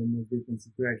also in the Norwegian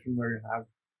situation where you have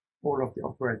all of the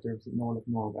operators in all of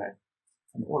Norway,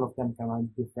 and all of them can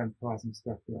have different pricing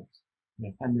structures.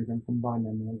 Yeah. And you can combine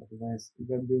them in a lot of ways. If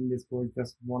you're doing this for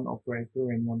just one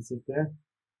operator in one city,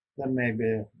 then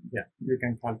maybe you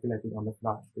can calculate it on the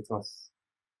fly because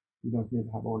you don't need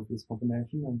to have all of this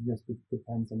combination, and just it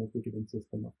depends on the ticketing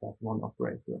system of that one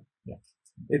operator. Yeah.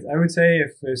 I would say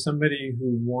if there's somebody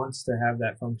who wants to have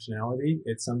that functionality,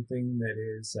 it's something that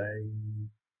is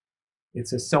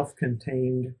it's a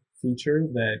self-contained feature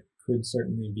that could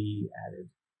certainly be added.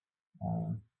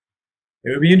 It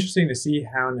would be interesting to see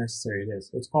how necessary it is.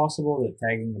 It's possible that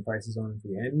tagging the prices on at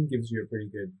the end gives you a pretty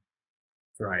good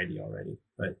variety already,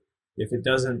 but if it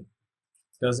doesn't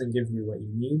give you what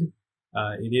you need,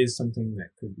 it is something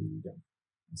that could be done.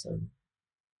 So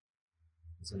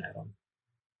it's an add-on.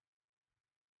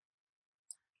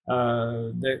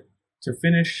 To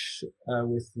finish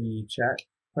with the chat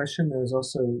question, there was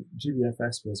also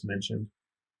GBFS was mentioned.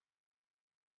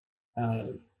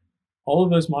 All of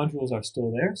those modules are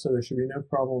still there, so there should be no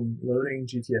problem loading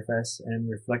GTFS and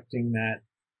reflecting that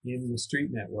in the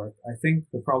street network. I think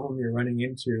the problem you're running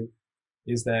into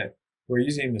is that we're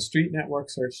using the street network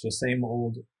search, the same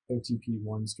old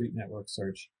OTP1 street network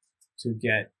search, to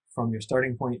get from your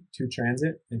starting point to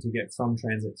transit and to get from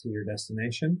transit to your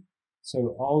destination.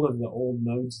 So all of the old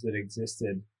nodes that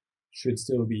existed should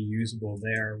still be usable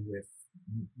there with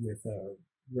a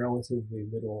relatively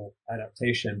little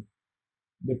adaptation.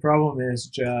 The problem is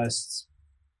just,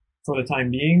 for the time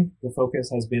being, the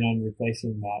focus has been on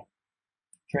replacing that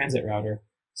transit router.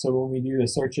 So when we do the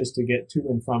searches to get to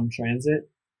and from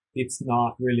transit, it's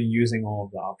not really using all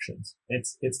of the options.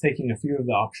 It's taking a few of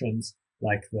the options,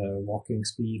 like the walking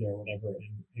speed or whatever,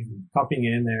 and copying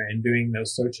it in there and doing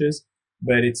those searches,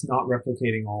 but it's not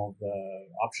replicating all of the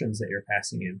options that you're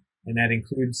passing in, and that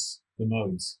includes the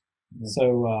modes. Mm-hmm.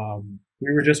 So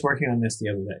we were just working on this the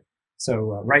other day.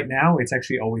 So right now, it's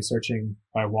actually always searching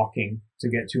by walking to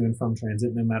get to and from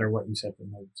transit, no matter what you set the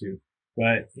mode to.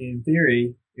 But in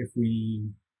theory, if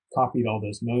we copied all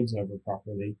those modes over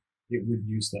properly, it would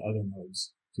use the other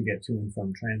modes to get to and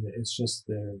from transit. It's just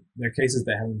there are cases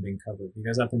that haven't been covered,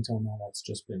 because up until now, that's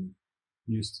just been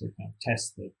used to kind of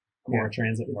test the core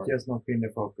transit part. It's just not been the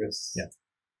focus. Yeah.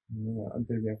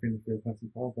 Until we have finished the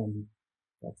transit part, and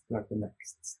that's like the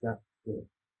next step.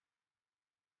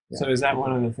 So is that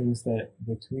one of the things that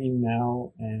between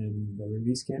now and the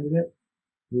release candidate,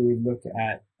 we would look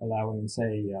at allowing,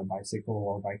 say, bicycle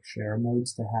or bike share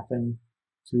modes to happen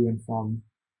to and from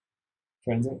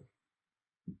transit?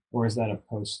 Or is that a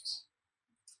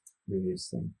post-release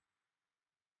thing?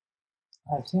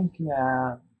 I think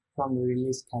from the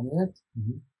release candidate.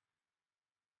 Mm-hmm.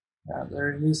 The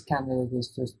release candidate is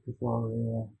just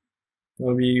before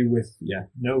It'll be with,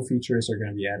 no features are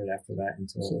going to be added after that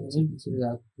until. So we need to do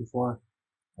that before.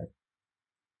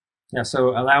 Yeah, so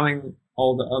allowing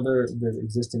all the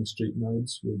existing street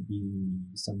modes would be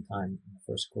sometime in the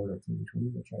first quarter of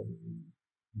 2020. We'll try to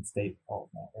reinstate all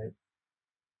of that, right?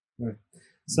 Right.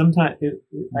 Sometime,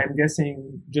 I'm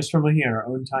guessing, just from looking at our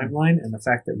own timeline and the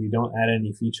fact that we don't add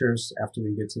any features after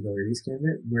we get to the release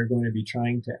candidate, we're going to be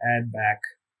trying to add back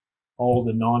all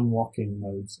the non-walking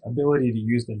modes, ability to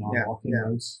use the non-walking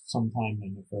modes sometime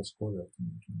in the first quarter of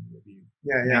 2020. We'll be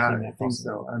I think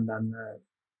so. And then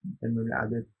we'll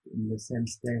add it in the same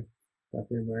state that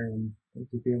they were in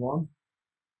OTP1.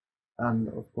 And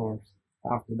of course,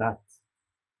 after that,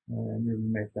 we will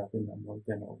make that in a more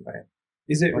general way.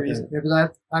 Is it reason? Yeah,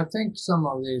 but I think some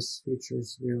of these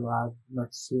features will add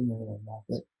much sooner than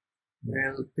that.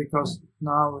 Well, because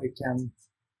now we can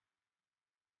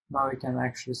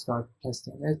actually start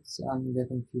testing it and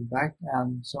getting feedback,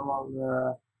 and some of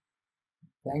the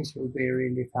things will be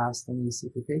really fast and easy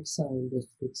to fix, and we'll just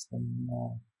fix them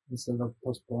instead of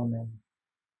postponing.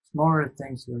 Smaller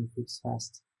things will fix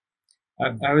fast.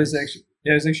 I was actually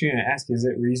going to ask, is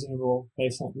it reasonable,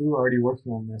 based on, we were already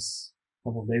working on this a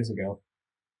couple of days ago,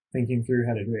 thinking through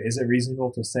how to do it. Is it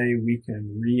reasonable to say we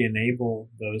can re-enable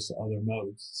those other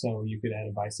modes? So you could add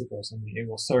a bicycle or something. It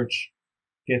will search,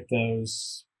 get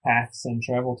those paths and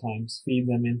travel times, feed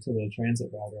them into the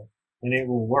transit router, and it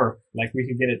will work. Like, we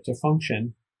could get it to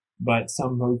function, but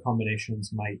some mode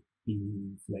combinations might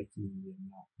be flaky and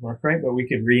not work right, but we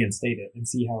could reinstate it and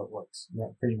see how it works.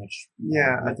 Right, pretty much.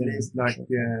 At least like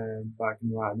bike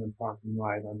and ride and park and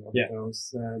ride and all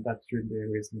those. That should be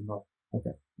reasonable.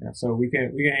 Okay. Yeah. So we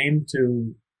can aim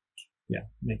to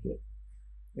make it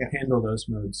handle those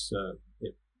modes.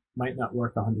 It might not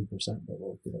work 100%, but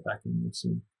we'll get it back in there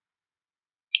soon.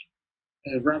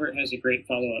 Robert has a great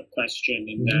follow-up question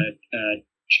in the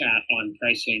chat on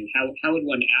pricing. How would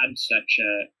one add such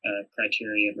a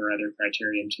criterion or other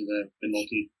criterion to the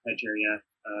multi-criteria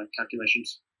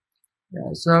calculations?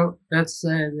 Yeah, so let's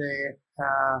say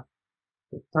the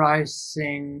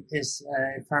pricing is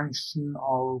a function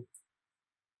of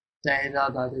data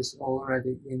that is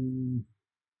already in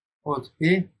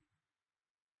OTP.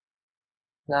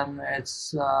 Then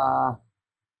it's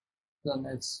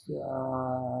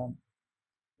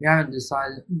we haven't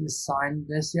designed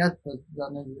this yet, but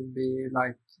then it will be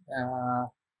like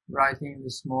writing the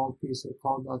small piece of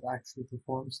code that actually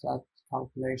performs that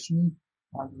calculation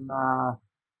and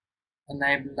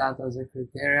enable that as a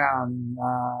criteria and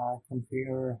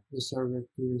configure the server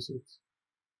to use it.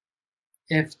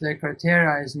 If the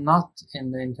criteria is not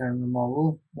in the internal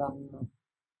model, then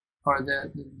or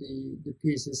the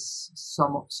pieces,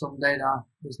 some data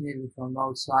is needed from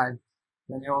outside,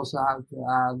 then you also have to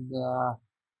add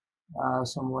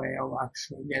some way of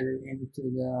actually getting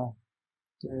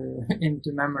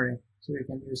into memory so you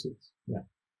can use it. Yeah.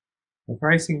 The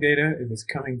pricing data, if it's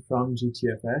coming from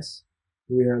GTFS,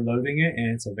 we are loading it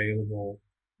and it's available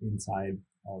inside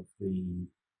of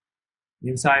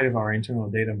our internal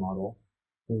data model.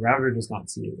 The router does not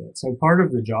see it yet. So part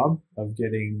of the job of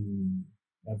getting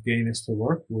this to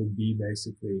work would be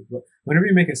basically, whenever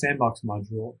you make a sandbox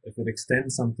module, if it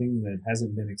extends something that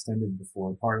hasn't been extended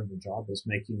before, part of the job is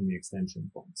making the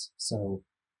extension points. So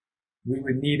we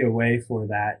would need a way for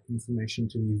that information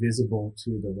to be visible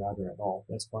to the router at all.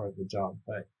 That's part of the job.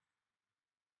 But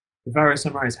if I were to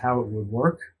summarize how it would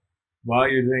work, while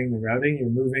you're doing the routing,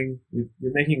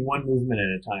 you're making one movement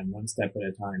at a time, one step at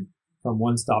a time, from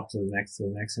one stop to the next,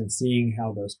 and seeing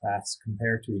how those paths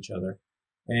compare to each other.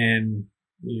 And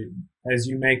as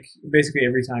you make, basically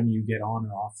every time you get on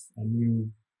or off a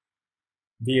new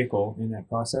vehicle in that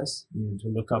process, you need to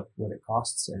look up what it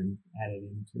costs and add it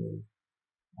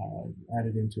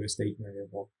into a state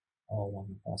variable all along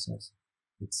the process.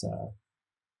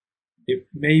 It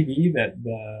may be that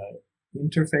the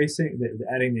interfacing,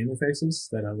 adding the interfaces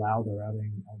that allow the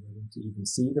routing algorithm to even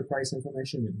see the price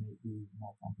information, it may be a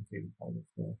more complicated part of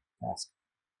the task.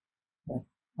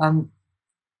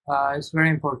 It's very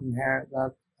important here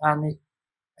that any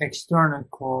external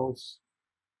calls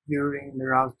during the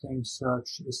routing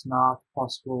search is not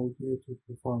possible due to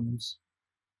performance,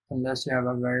 unless you have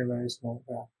a very, very small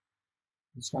graph.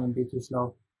 It's going to be too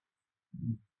slow.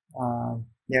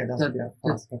 That's a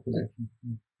fast calculation.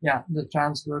 The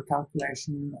transfer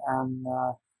calculation and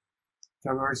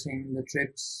traversing the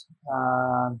trips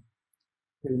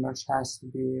pretty much has to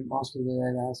be, most of the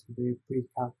data has to be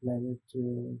pre-calculated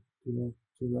to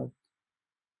work.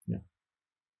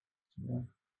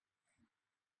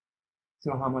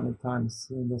 So how many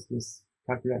times does this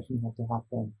calculation have to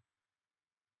happen?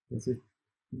 Is it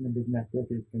in a big network?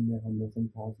 It can be hundreds and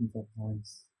thousands of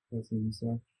times pricing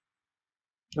search.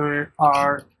 We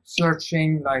are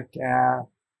searching like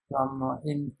from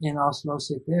in Oslo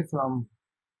city from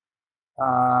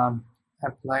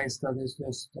a place that is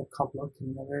just a couple of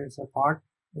kilometers apart.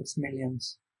 It's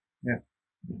millions. Yeah.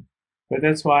 But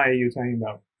that's why you're talking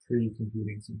about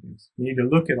pre-computing some things. You need to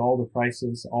look at all the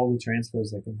prices, all the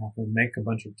transfers that can happen, make a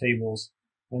bunch of tables,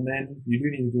 and then you do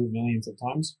need to do it millions of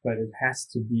times, but it has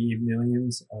to be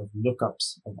millions of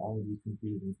lookups of already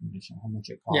computed information, how much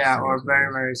it costs. Yeah, or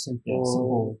very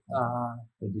simple,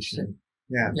 addition.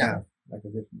 Yeah. Like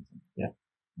addition. Yeah.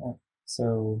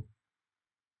 So,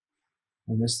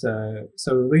 and this,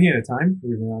 so looking at the time,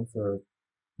 we've been on for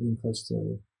getting close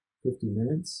to 50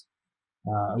 minutes.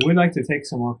 I would like to take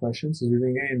some more questions, because we've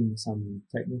been getting some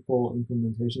technical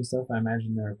implementation stuff. I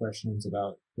imagine there are questions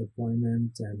about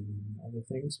deployment and other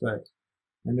things, but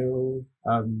I know,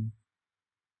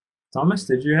 Thomas,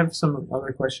 did you have some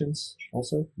other questions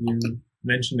also? You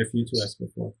mentioned a few to us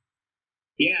before.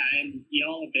 Yeah, and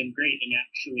y'all have been great and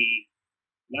actually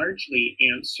largely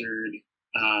answered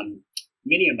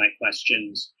many of my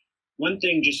questions. One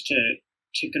thing just to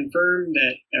confirm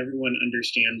that everyone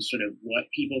understands sort of what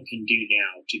people can do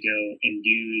now to go and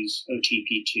use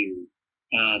OTP2.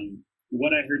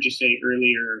 What I heard you say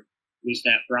earlier was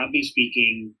that broadly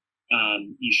speaking,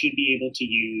 you should be able to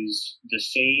use the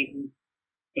same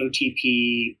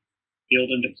OTP build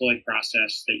and deploy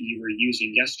process that you were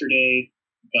using yesterday,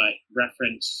 but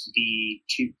reference the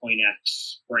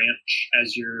 2.x branch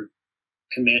as your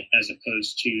commit as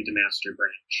opposed to the master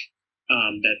branch.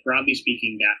 That broadly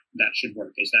speaking, that should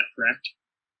work. Is that correct?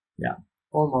 Yeah,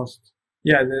 almost.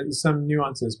 Yeah, there's some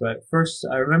nuances, but first,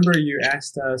 I remember you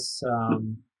asked us,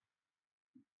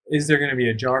 is there going to be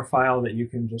a jar file that you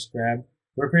can just grab?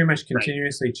 We're pretty much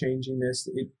continuously changing this.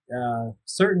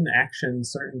 Certain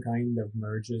actions, certain kind of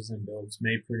merges and builds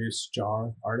may produce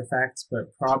jar artifacts,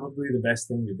 but probably the best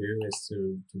thing to do is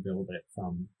to build it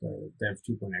from the dev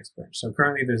 2.x branch. So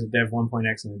currently there's a dev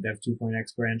 1.x and a dev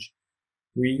 2.x branch.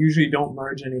 We usually don't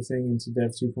merge anything into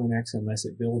dev 2.x unless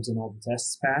it builds and all the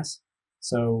tests pass.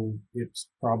 So it's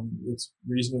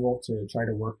reasonable to try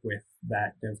to work with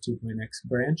that dev 2.x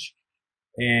branch.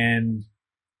 And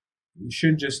you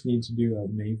should just need to do a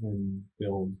Maven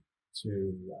build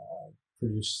to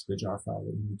produce the jar file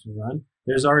that you need to run.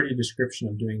 There's already a description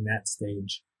of doing that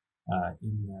stage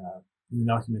in the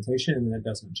documentation, and that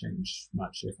doesn't change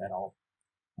much, if at all.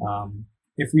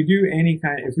 If we do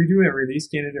a release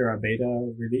candidate or a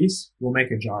beta release, we'll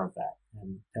make a jar of that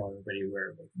and tell everybody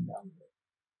where they can download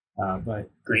it. But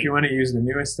if you want to use the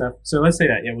newest stuff, so let's say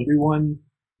that, yeah,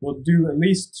 we'll do at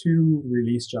least 2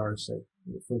 release jars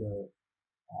for the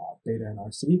beta and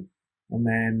RC, and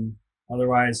then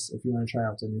otherwise, if you want to try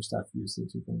out the new stuff, use the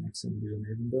 2.x and do a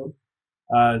Maven build.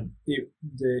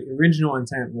 The original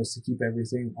intent was to keep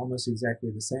everything almost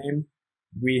exactly the same.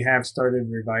 We have started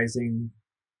revising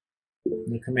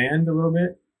the command a little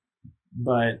bit,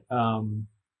 but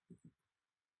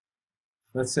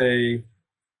let's say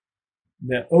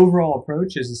the overall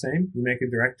approach is the same. You make a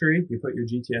directory, you put your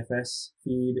GTFS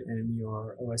feed and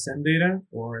your OSM data,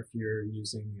 or if you're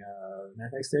using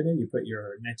netx data, you put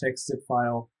your netx zip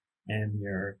file and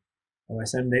your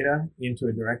OSM data into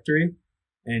a directory,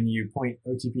 and you point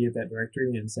OTP at that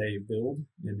directory and say build,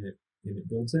 and it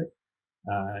builds it.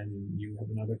 And you have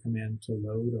another command to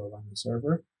load or run the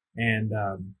server. And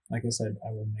like I said,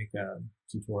 I will make a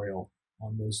tutorial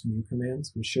on those new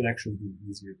commands, which should actually be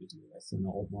easier to deal with than the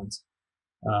old ones,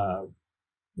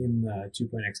 in the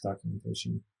 2.x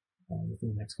documentation within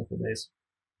the next couple of days.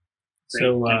 Great,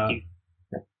 so, thank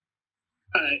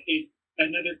you.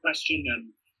 Another question,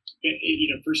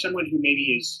 for someone who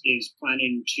maybe is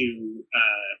planning to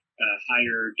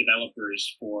hire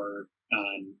developers for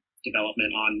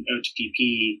development on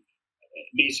OTP,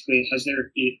 basically, has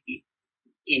there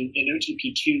in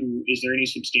OTP2, is there any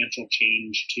substantial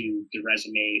change to the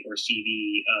resume or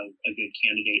CV of a good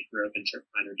candidate for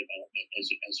OpenTripPlanner development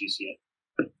as you see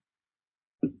it?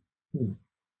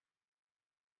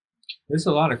 There's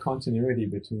a lot of continuity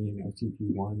between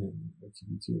OTP1 and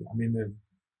OTP2. I mean, the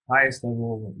highest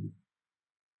level,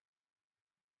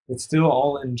 it's still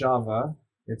all in Java.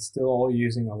 It's still all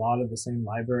using a lot of the same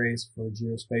libraries for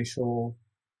geospatial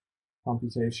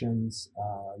computations,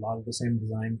 a lot of the same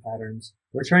design patterns.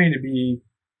 We're trying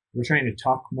to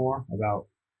talk more about,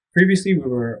 previously we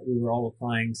were all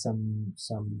applying some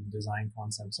design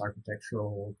concepts,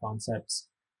 architectural concepts,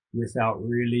 without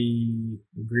really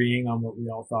agreeing on what we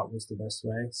all thought was the best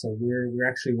way. So we're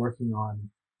actually working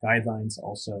on guidelines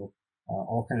also,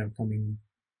 all kind of coming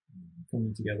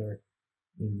together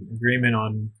in agreement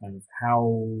on kind of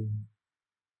how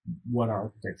what our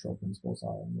architectural principles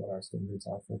are and what our standards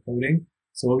are for coding.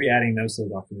 So we'll be adding those to the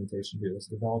documentation too. This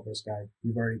developer's guide,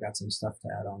 we've already got some stuff to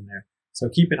add on there. So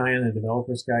keep an eye on the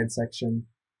developer's guide section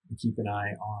and keep an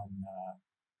eye on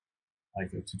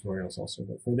like the tutorials also.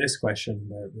 But for this question,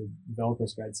 the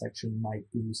developer's guide section might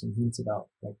give you some hints about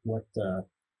like what the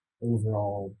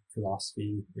overall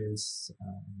philosophy is,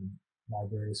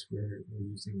 libraries we're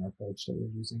using, our approach that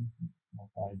we're using. I'll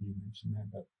probably mention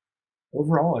that, but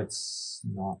overall it's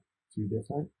not too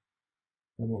different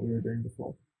than what we were doing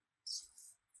before.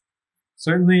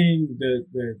 Certainly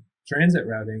the transit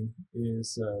routing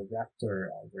is a Raptor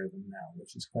algorithm now,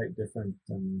 which is quite different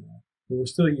than, but we're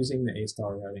still using the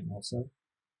A-star routing also.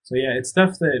 So yeah, it's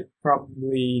stuff that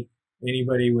probably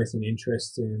anybody with an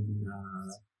interest in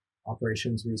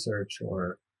operations research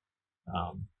or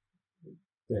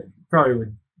that probably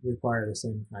would require the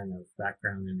same kind of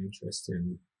background and interest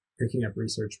in picking up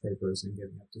research papers and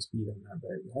getting up to speed on that,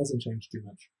 but it hasn't changed too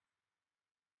much.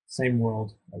 Same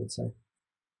world, I would say.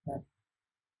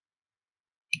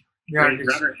 Yeah,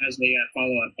 Robert has a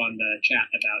follow-up on the chat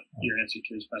about your answer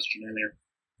to his question earlier.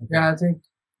 Okay. Yeah, I think.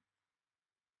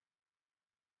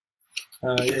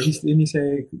 Yeah, didn't he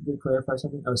say, clarify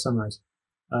something? Oh, summarize.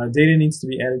 Data needs to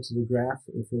be added to the graph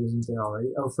if it isn't there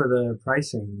already. Oh, for the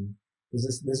pricing. This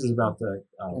is about the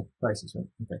prices, right?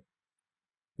 Okay.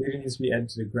 Data needs to be added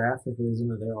to the graph if it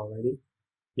isn't there already.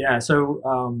 Yeah, so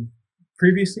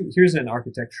previously, here's an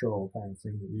architectural kind of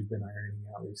thing that we've been ironing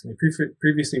out recently.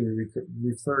 Previously, we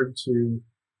referred to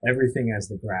everything as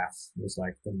the graph. It was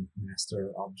like the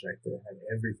master object that had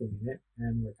everything in it,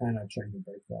 and we're kind of trying to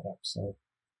break that up. So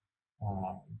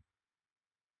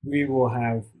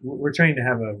we're trying to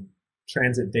have a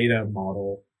transit data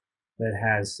model that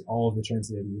has all of the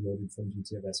transit data loaded from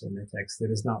GTFS or Mitex that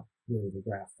is not really the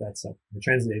graph. That's the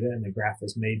transit data, and the graph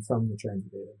is made from the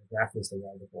transit data. The graph is the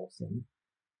routable thing.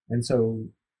 And so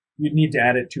you'd need to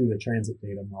add it to the transit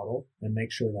data model and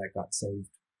make sure that got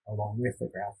saved along with the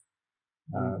graph,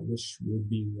 which would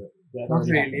be that. Not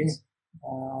really.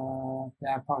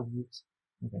 Yeah, part of it.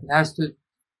 Okay. It has to,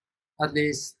 at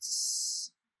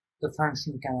least the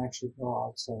function can actually go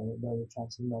out, so the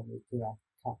transit model to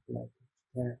calculate it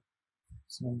there.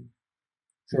 So,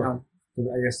 sure.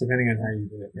 I guess depending on how you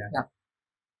do it, yeah.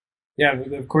 Yeah,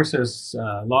 of course there's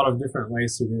a lot of different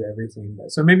ways to do everything.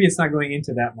 So maybe it's not going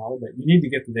into that model, but you need to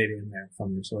get the data in there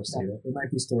from your source data. It might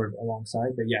be stored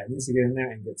alongside, but yeah, it needs to get in there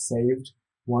and get saved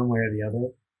one way or the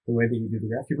other, the way that you do the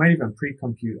graph. You might even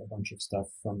pre-compute a bunch of stuff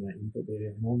from the input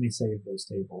data and only save those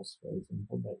tables, for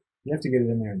example, but you have to get it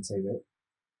in there and save it,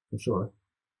 for sure.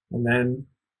 And then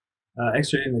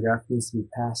extracting the graph needs to be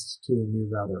passed to the new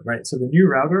router, right? So the new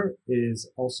router is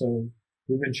also,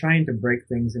 we've been trying to break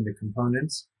things into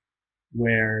components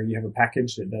where you have a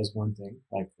package that does one thing,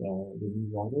 like the new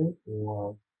router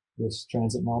or this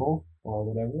transit model or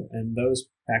whatever, and those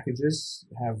packages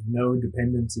have no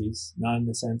dependencies, not in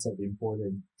the sense of the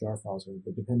imported jar files,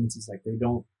 but dependencies like they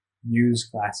don't use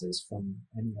classes from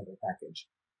any other package.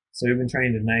 So we've been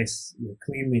trying to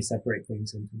cleanly separate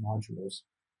things into modules.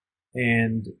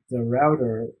 And the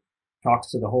router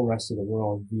talks to the whole rest of the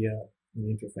world via an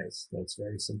interface that's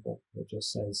very simple. It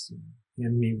just says,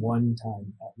 hand me one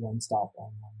time at one stop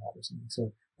on one route or something.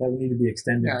 So that would need to be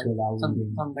extended to allow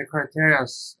reading. And the criteria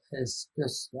is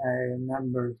just a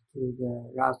number to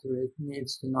the router. It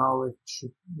needs to know if it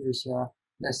should use a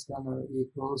less than or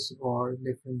equals or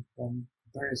different than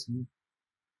comparison,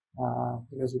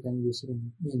 because you can use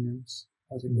enums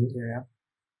as a criteria.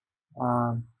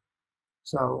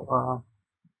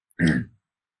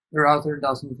 The router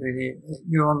doesn't really,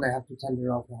 you only have to tell the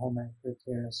router how many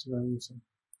criteria you are using.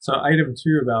 So item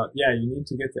 2 about, you need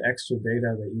to get the extra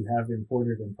data that you have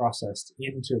imported and processed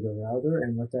into the router,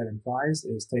 and what that implies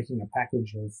is taking a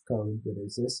package of code that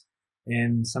exists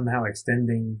and somehow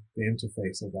extending the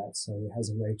interface of that so it has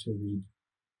a way to read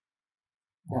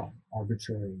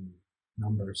arbitrary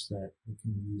numbers that you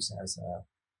can use as a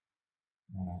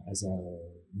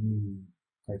new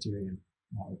criterion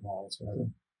model, whatever.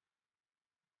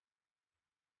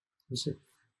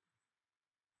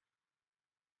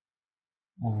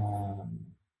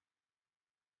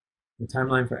 The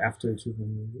timeline for after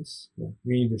 2.0 release. Yeah,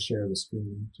 we need to share the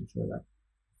screen to show that.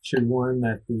 Should warn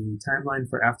that the timeline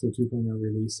for after 2.0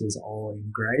 release is all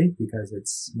in gray because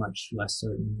it's much less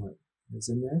certain what is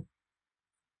in there.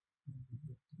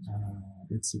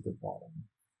 It's at the bottom.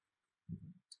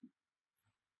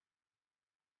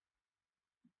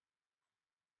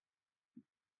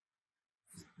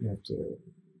 You have to.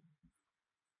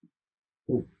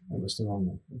 Oh, that was the wrong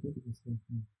one. I think it was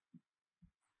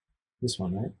this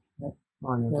one, right? Yep.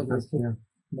 Oh, yeah, that's here.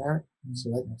 There.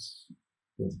 Select.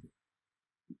 Good.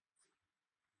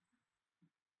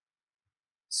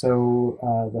 So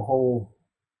the whole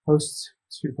post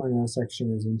 2.0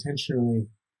 section is intentionally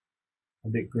a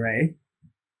bit gray,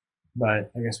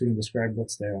 but I guess we can describe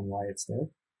what's there and why it's there.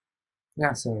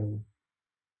 Yeah. So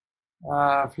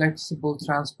flexible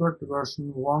transport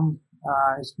version 1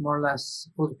 is more or less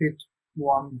OTP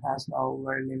 1 has now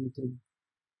very limited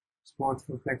support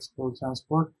for flexible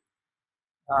transport.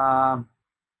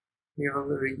 We will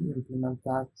re-implement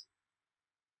that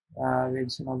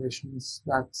with some additions.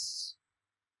 That's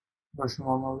version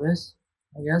 1 of this,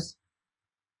 I guess.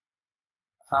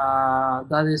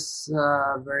 That is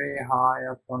very high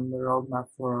up on the roadmap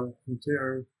for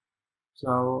Entur,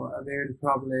 so we will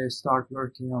probably start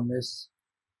working on this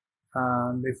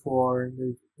before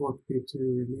the OTP2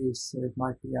 release, so it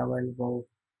might be available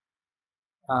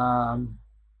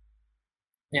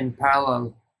in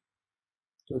parallel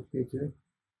to OTP2.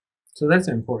 So that's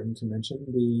important to mention.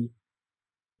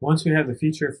 Once we have the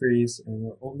feature freeze and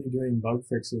we're only doing bug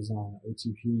fixes on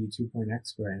OTP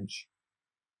 2.x branch,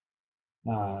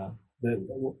 in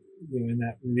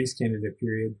that release candidate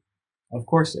period, of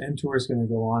course, Entur is going to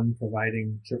go on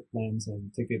providing trip plans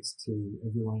and tickets to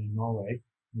everyone in Norway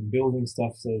and building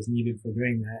stuff that is needed for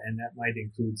doing that, and that might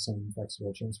include some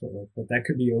flexible transport work, but that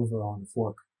could be over on the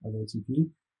fork of OTP.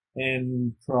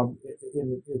 And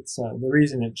it's the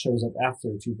reason it shows up after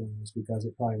 2.0 is because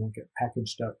it probably won't get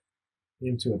packaged up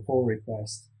into a pull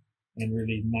request and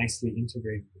really nicely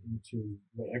integrated into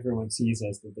what everyone sees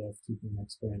as the dev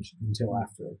 2.x branch until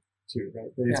after 2,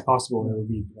 right? But it's possible it will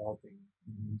be developing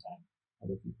in the meantime.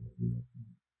 Other people will be working on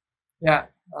it. Yeah,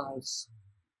 it's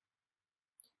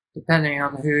depending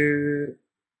on who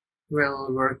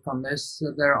will work on this.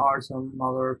 There are some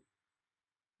other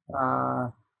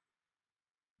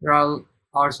there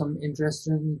are some interest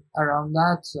around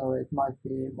that, so it might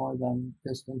be more than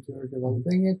just Entur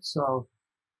developing it. So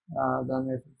then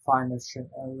we find a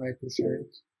way to share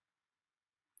it.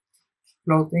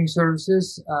 Floating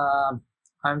services.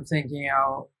 I'm thinking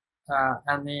of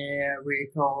any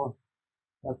vehicle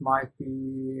that might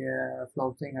be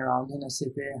floating around in a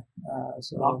city.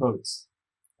 So not boats,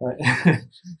 but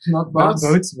not boats.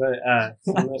 Not boats, but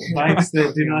bikes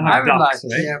that do not have docks,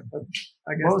 right? Yeah, but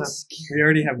I guess we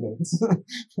already have boats.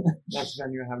 That's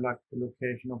when you have like the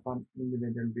location of an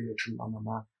individual vehicle on a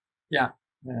map. Yeah.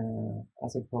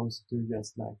 As opposed to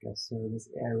just like a service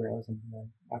area or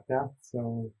something like that.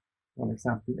 So one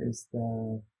example is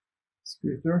the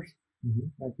scooters.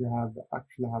 Like you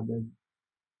actually have the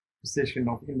position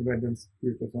of individual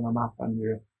scooters on a map, and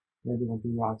you maybe want to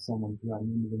route someone to an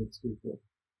individual scooter.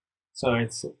 So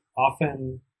it's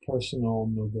often personal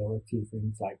mobility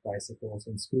things like bicycles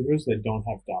and scooters that don't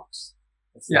have docks.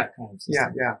 It's that kind of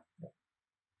system. Yeah.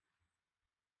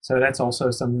 So that's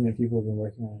also something that people have been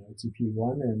working on in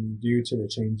OTP1, and due to the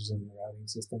changes in the routing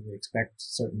system, we expect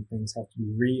certain things have to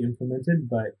be re-implemented,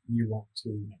 but you want to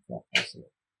make that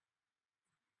possible.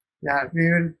 Yeah, we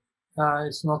will,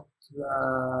 it's not,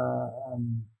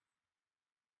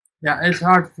 it's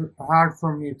hard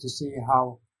for me to see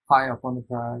how high up on the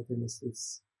priority list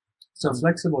is. So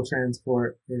flexible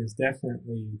transport is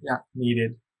definitely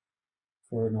needed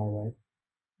for Norway,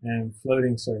 and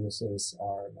floating services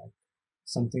are like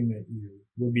something that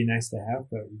would be nice to have,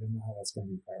 but you don't know how that's going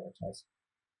to be prioritized.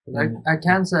 But I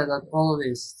can say that all of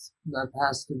this that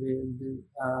has to do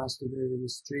with the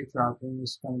street routing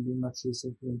is going to be much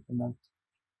easier to implement.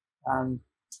 And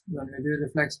when we do the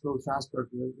flexible transport,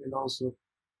 we'll also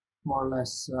more or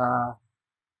less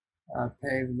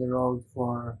pave the road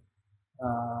for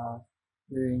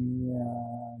doing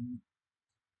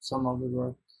some of the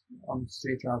work on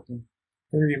street routing.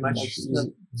 It's going to be much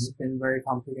easier. It's been very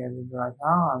complicated right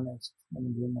now, and it's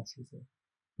going to be much easier.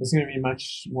 It's going to be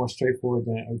much more straightforward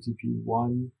than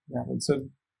OTP1. Yeah. And so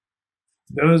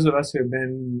those of us who have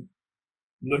been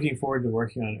looking forward to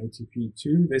working on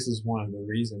OTP2, this is one of the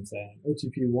reasons that in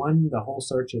OTP1, the whole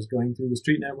search is going through the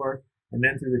street network and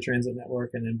then through the transit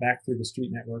network and then back through the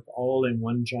street network, all in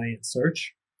one giant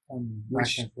search,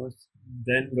 which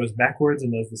then goes backwards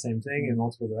and does the same thing in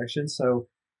multiple directions. So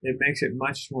it makes it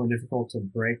much more difficult to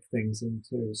break things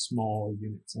into small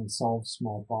units and solve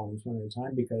small problems one at a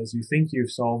time, because you think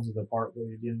you've solved the part where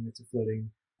you're dealing with a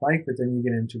floating bike, but then you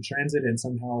get into transit and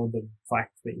somehow the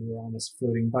fact that you're on this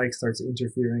floating bike starts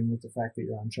interfering with the fact that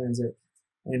you're on transit,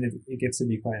 and it gets to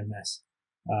be quite a mess.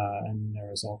 And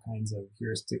there was all kinds of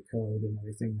heuristic code and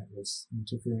everything that was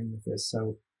interfering with this.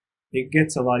 So it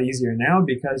gets a lot easier now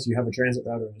because you have a transit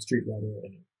router and a street router,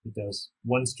 and it does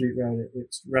one street route,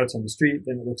 it routes on the street,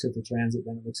 then it looks at the transit,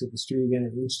 then it looks at the street again,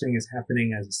 and each thing is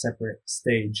happening as a separate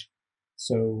stage.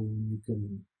 So you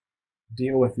can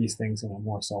deal with these things in a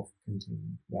more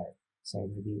self-contained way. So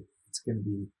maybe it's going to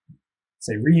be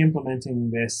say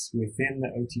re-implementing this within the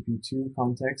OTP2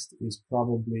 context is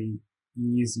probably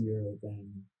easier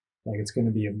than, like, it's going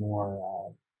to be a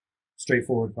more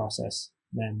straightforward process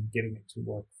than getting it to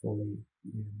work fully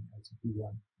in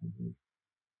OTP1.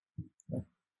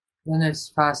 Then it's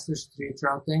faster street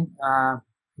routing.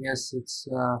 Yes, it's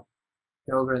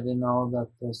you already know that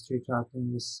the street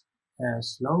routing is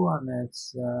slow, and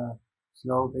it's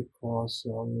slow because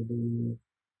of the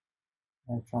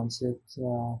transit.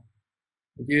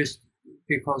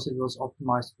 Because it was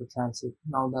optimized for transit.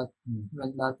 Now that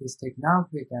when that is taken out,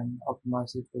 we can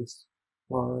optimize it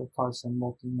for cars and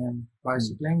walking and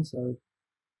bicycling. So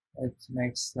it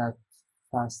makes that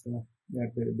faster. Yeah,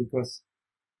 because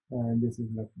this is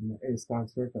like an A-star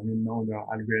search, and we know there are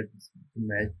algorithms to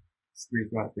make street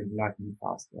routing lightning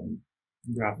fast and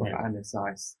graph of any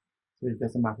size. So it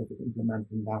doesn't matter if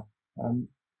implementing that.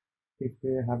 If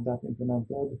we have that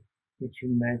implemented, it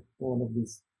should make all of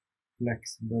this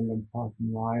flexible and park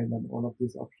and ride and all of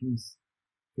these options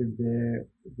should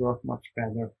work much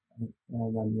better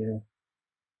when we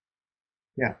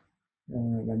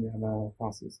have a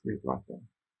faster street routing.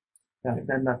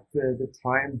 Then that the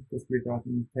time the street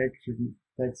routing shouldn't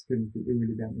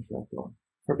really be an issue at all.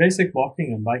 For basic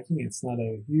walking and biking, it's not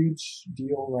a huge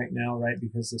deal right now, right?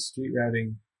 Because the street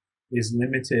routing is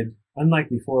limited. Unlike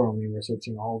before when we were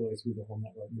searching all the way through the whole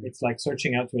network. It's like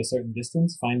searching out to a certain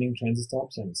distance, finding transit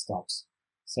stops, and it stops.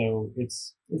 So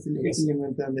it's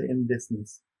limited in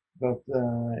distance. But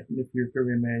in the future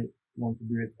we may want to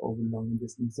do it over long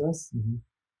distances. Mm-hmm.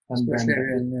 And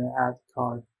especially when you add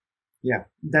car. Yeah,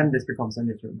 then this becomes an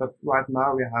issue. But right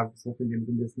now we have such a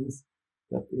limited distance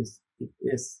that it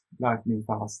is lightning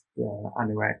fast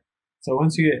anyway. So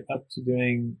once you get up to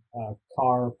doing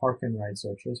car park and ride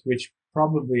searches, which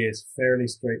probably is fairly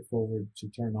straightforward to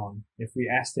turn on, if we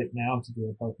asked it now to do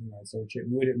a park and ride search, it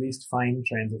would at least find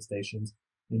transit stations,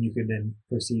 and you could then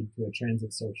proceed to a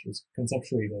transit search.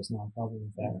 Conceptually, there's no problem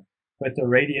with that. But the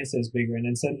radius is bigger, and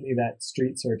then suddenly that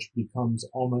street search becomes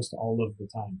almost all of the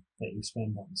time that you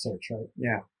spend on search, right?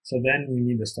 Yeah. So then we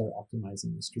need to start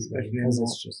optimizing the street especially routing,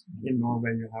 it's just in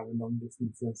Norway you have long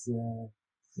distances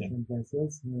in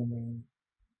places.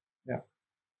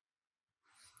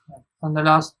 And the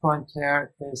last point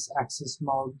here is access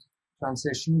mode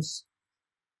transitions.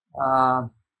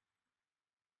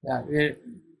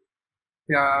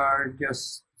 We are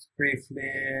just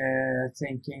briefly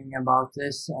thinking about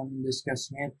this and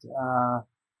discussing it,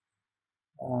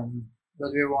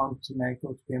 but we want to make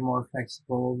it be more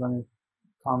flexible when it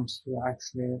comes to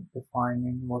actually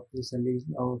defining what is a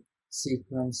legal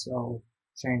sequence of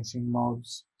changing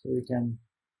modes, so we can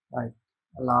like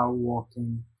allow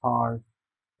walking, car,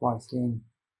 biking,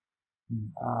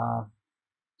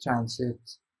 transit,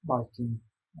 biking,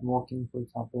 and walking, for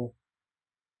example.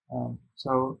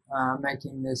 So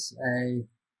making this a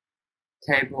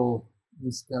table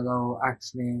instead of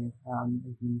actually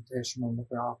implementation on the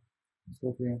graph is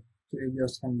what we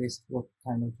just can list what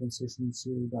kind of transitions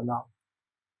you would allow.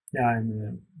 Yeah,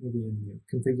 and maybe in the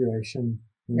configuration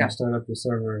when you start up the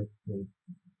server.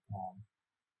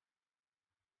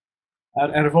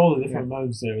 Out of all the different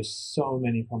modes, there's so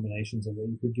many combinations of what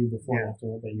you could do before and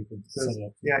after that you could set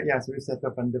up. So we set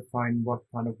up and define what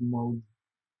kind of mode.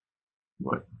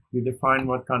 You define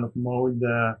what kind of mode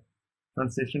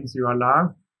transitions you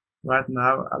allow. Right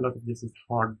now, a lot of this is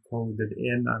hard coded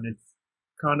in, and it's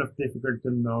kind of difficult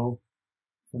to know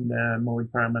from the mode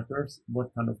parameters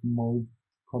what kind of mode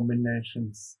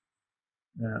combinations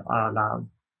are allowed.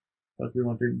 But we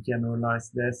want to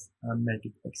generalize this and make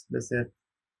it explicit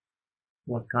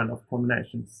what kind of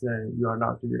combinations you are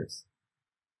allowed to use.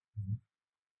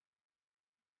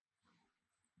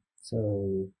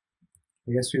 So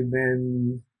I guess we've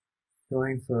been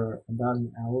going for about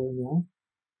an hour now.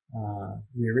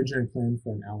 We originally planned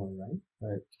for an hour, right?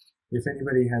 But if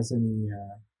anybody has any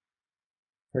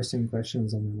pressing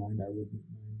questions on their mind, I wouldn't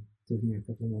mind taking a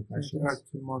couple more questions. There are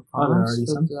 2 more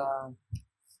comments.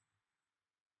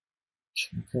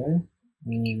 Okay.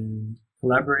 And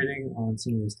collaborating on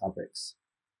some of these topics.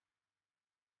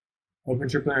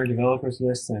 OpenTripPlanner developers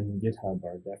list and GitHub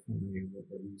are definitely what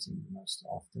we're using the most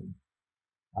often.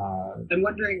 I'm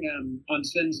wondering, on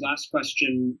Sven's last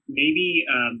question, maybe,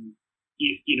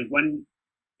 one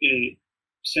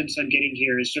sense I'm getting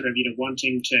here is sort of,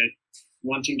 wanting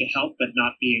to help, but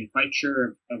not being quite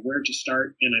sure of where to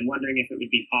start. And I'm wondering if it would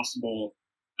be possible,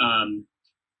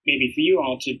 maybe for you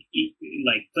all to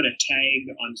put a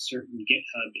tag on certain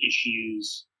GitHub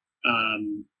issues,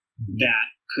 that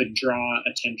could draw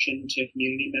attention to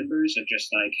community members of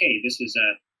just like, hey, this is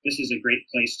a great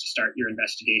place to start your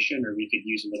investigation, or we could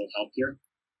use a little help here.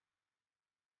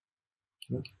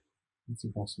 It's a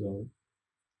possibility.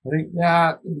 I think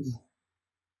Yeah,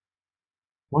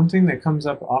 one thing that comes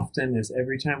up often is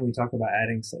every time we talk about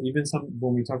adding,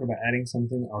 when we talk about adding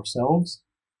something ourselves,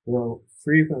 we're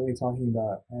frequently talking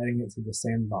about adding it to the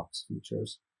sandbox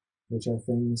features, which are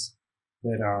things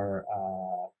that are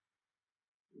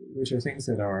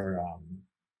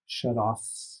shut off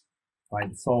by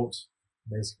default.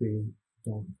 Basically,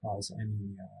 don't cause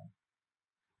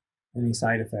any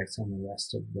side effects on the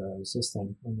rest of the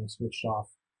system when they're switched off.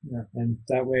 Yeah. And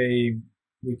that way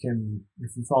we can,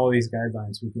 if we follow these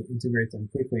guidelines, we can integrate them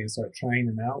quickly and start trying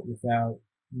them out without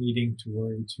needing to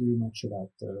worry too much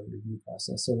about the review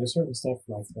process. So there's certain stuff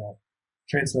like that.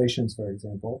 Translations, for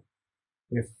example,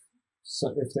 if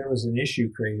there was an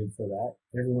issue created for that,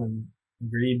 everyone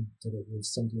agreed that it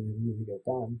was something that needed to get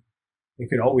done. It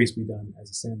could always be done as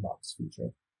a sandbox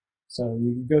feature. So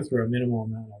you go through a minimal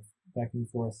amount of back and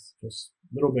forth, just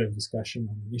a little bit of discussion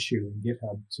on an issue in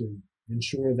GitHub to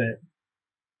ensure that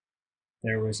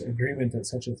there was agreement that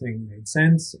such a thing made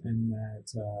sense and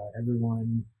that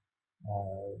everyone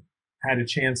had a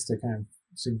chance to kind of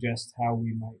suggest how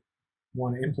we might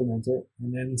want to implement it,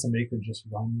 and then somebody could just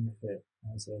run with it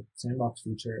as a sandbox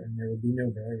feature, and there would be no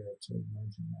barrier to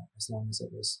merging that as long as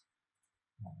it was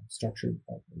structured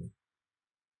properly.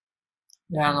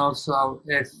 Yeah, and also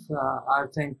if I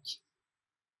think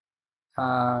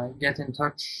get in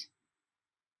touch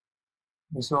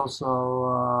is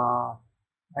also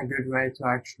a good way to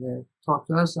actually talk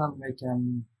to us, and we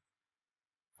can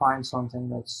find something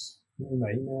that's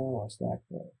by email or Slack.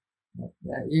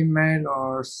 Email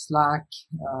or Slack.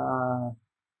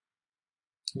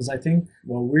 Because I think,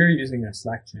 well, we're using a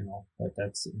Slack channel, but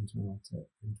that's internal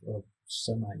or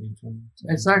semi-internal.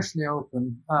 It's actually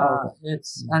open.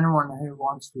 It's anyone who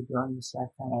wants to join the Slack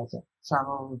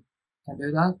channel can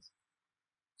do that.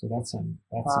 So that's an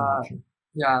option.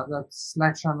 Yeah, that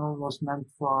Slack channel was meant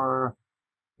for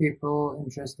people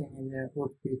interested in the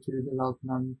OP2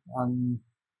 development and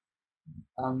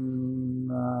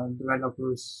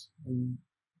developers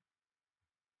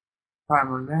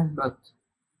primarily, but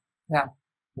yeah.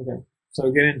 Okay.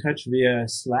 So get in touch via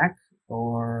Slack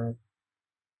or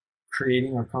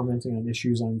creating or commenting on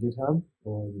issues on GitHub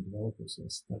or the developers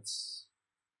list. That's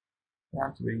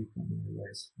three primary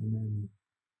ways. And then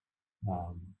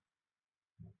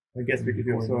I guess we could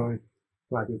also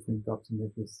try to think of some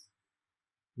issues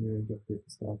to get people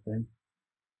started.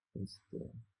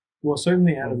 Well,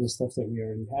 certainly out of the stuff that we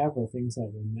already have or things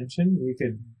that we mentioned, we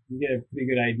get a pretty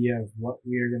good idea of what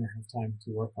we are going to have time to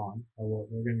work on or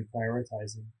what we're going to be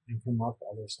prioritizing, and can mark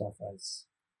other stuff as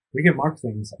we can mark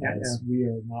things as we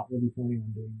are not really planning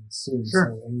on doing this soon.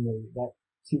 Sure. So anyway, that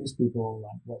cues people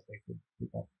on what they could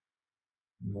pick up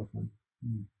and work on.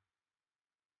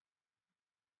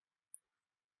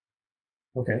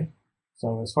 Okay.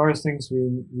 So as far as things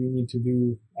we need to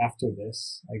do after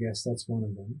this, I guess that's one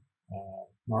of them.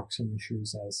 Mark some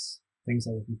issues as things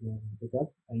other people want to pick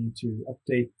up. I need to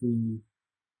update the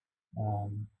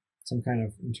some kind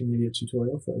of intermediate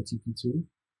tutorial for OTP2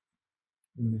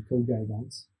 in the code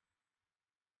guidelines.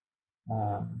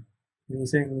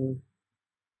 Anything?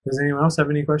 Does anyone else have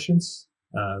any questions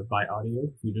by audio?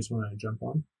 If you just want to jump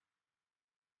on,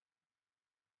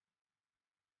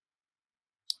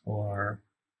 or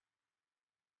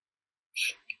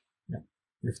yeah,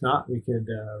 if not, we could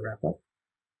wrap up.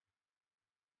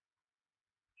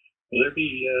 Will there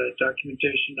be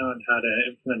documentation on how to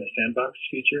implement a sandbox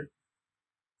feature?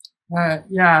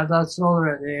 Yeah, that's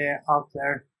already out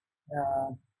there.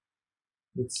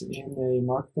 It's in a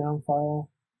markdown file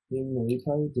in the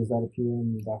repo. Does that appear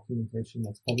in the documentation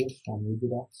that's published on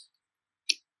RubyDocs?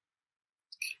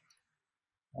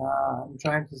 I'm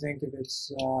trying to think if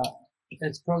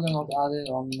it's probably not added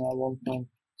on 1 point,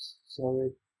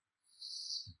 so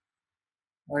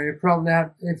or you probably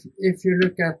have, if you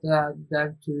look at the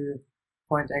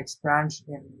dev2.x branch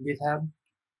in GitHub,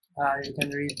 you can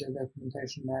read the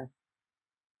documentation there.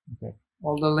 Okay.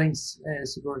 All the links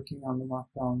is working on the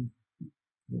markdown.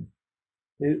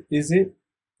 Yeah. Is it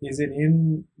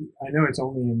in, I know it's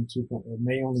only in 2. It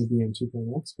may only be in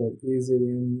 2.x, but is it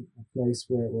in a place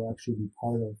where it will actually be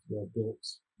part of the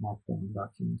built markdown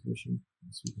documentation?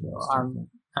 I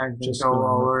can just go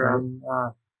over and,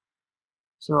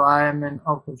 so I am in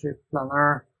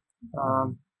OpenTripPlanner.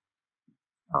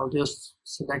 I'll just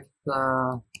select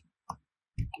the,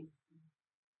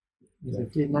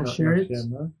 did not share it?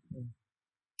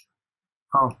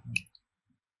 Oh,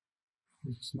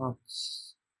 it's not.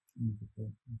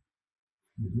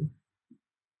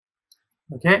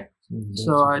 Okay,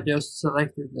 so I just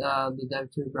selected the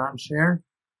dev2 branch here.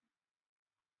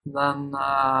 Then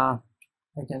I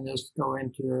can just go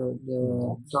into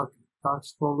the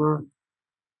docs folder,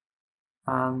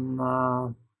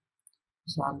 and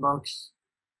sandbox.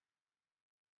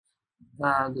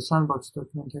 The sandbox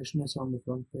documentation is on the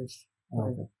front page.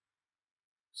 Okay.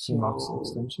 Sandbox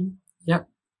extension. Yep.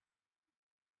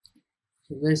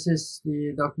 So this is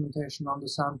the documentation on the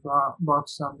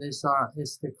sandbox, and this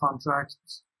is the contract.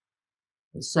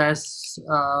 It says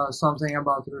something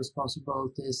about the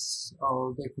responsibilities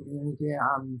of the community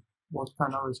and what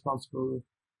kind of responsibility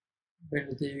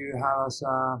you have as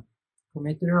a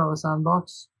committer of a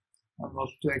sandbox, and what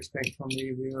to expect from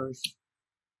the reviewers.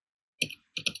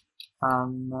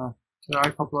 And there are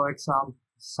a couple of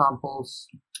samples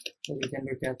that you can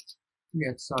look at to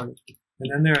get started.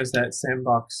 And then there is that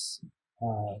sandbox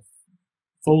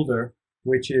folder,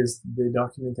 which is the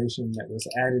documentation that was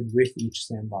added with each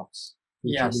sandbox.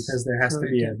 Yes, because there has to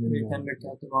be a we can look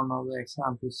at one of the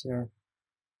examples here.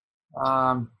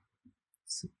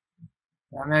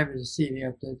 Yeah, maybe the CV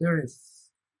updater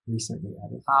is recently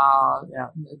added. Yeah,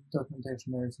 the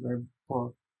documentation there is very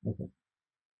poor. Okay.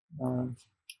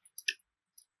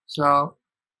 So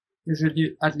you should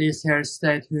at least here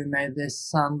state who made this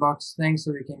sandbox thing,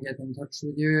 so we can get in touch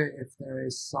with you if there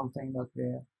is something that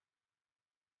we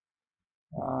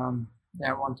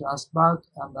want to ask about,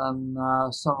 and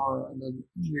then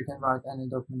you can write any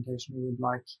documentation you would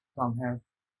like down here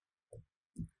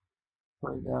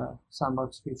for the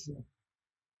sandbox feature.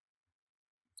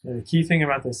 The key thing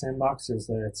about the sandbox is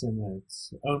that it's in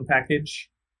its own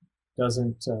package,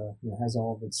 doesn't has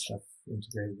all of its stuff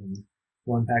integrated in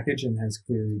one package, and has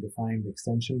clearly defined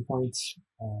extension points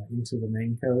into the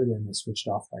main code, and is switched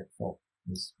off by default.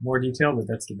 There's more detail, but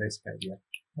that's the basic idea.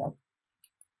 Yep.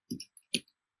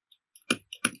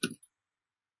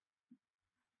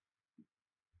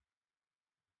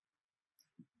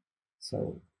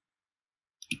 So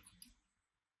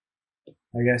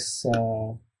I guess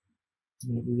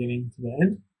maybe getting to the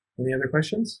end. Any other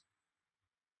questions?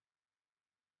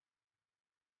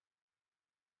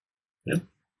 Yeah.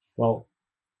 Well,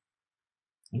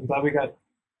 I'm glad we got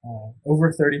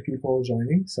over 30 people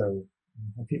joining, so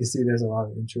I'm happy to see there's a lot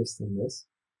of interest in this.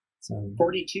 So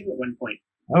 42 at one point.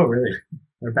 Oh, really?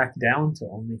 We're back down to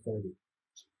only 30.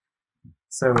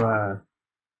 So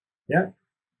yeah.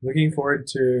 Looking forward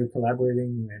to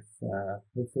collaborating with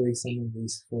hopefully some of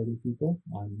these 40 people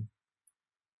on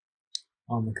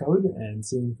the code and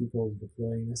seeing people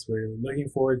deploying this. We're looking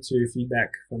forward to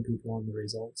feedback from people on the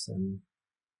results, and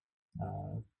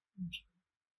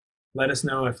let us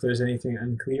know if there's anything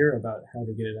unclear about how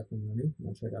to get it up and running.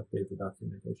 I'll try to update the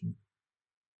documentation.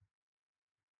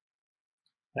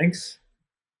 Thanks.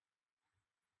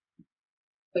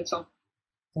 Thanks all.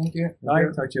 Thank you. Bye.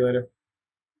 Talk to you later.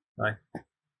 Bye.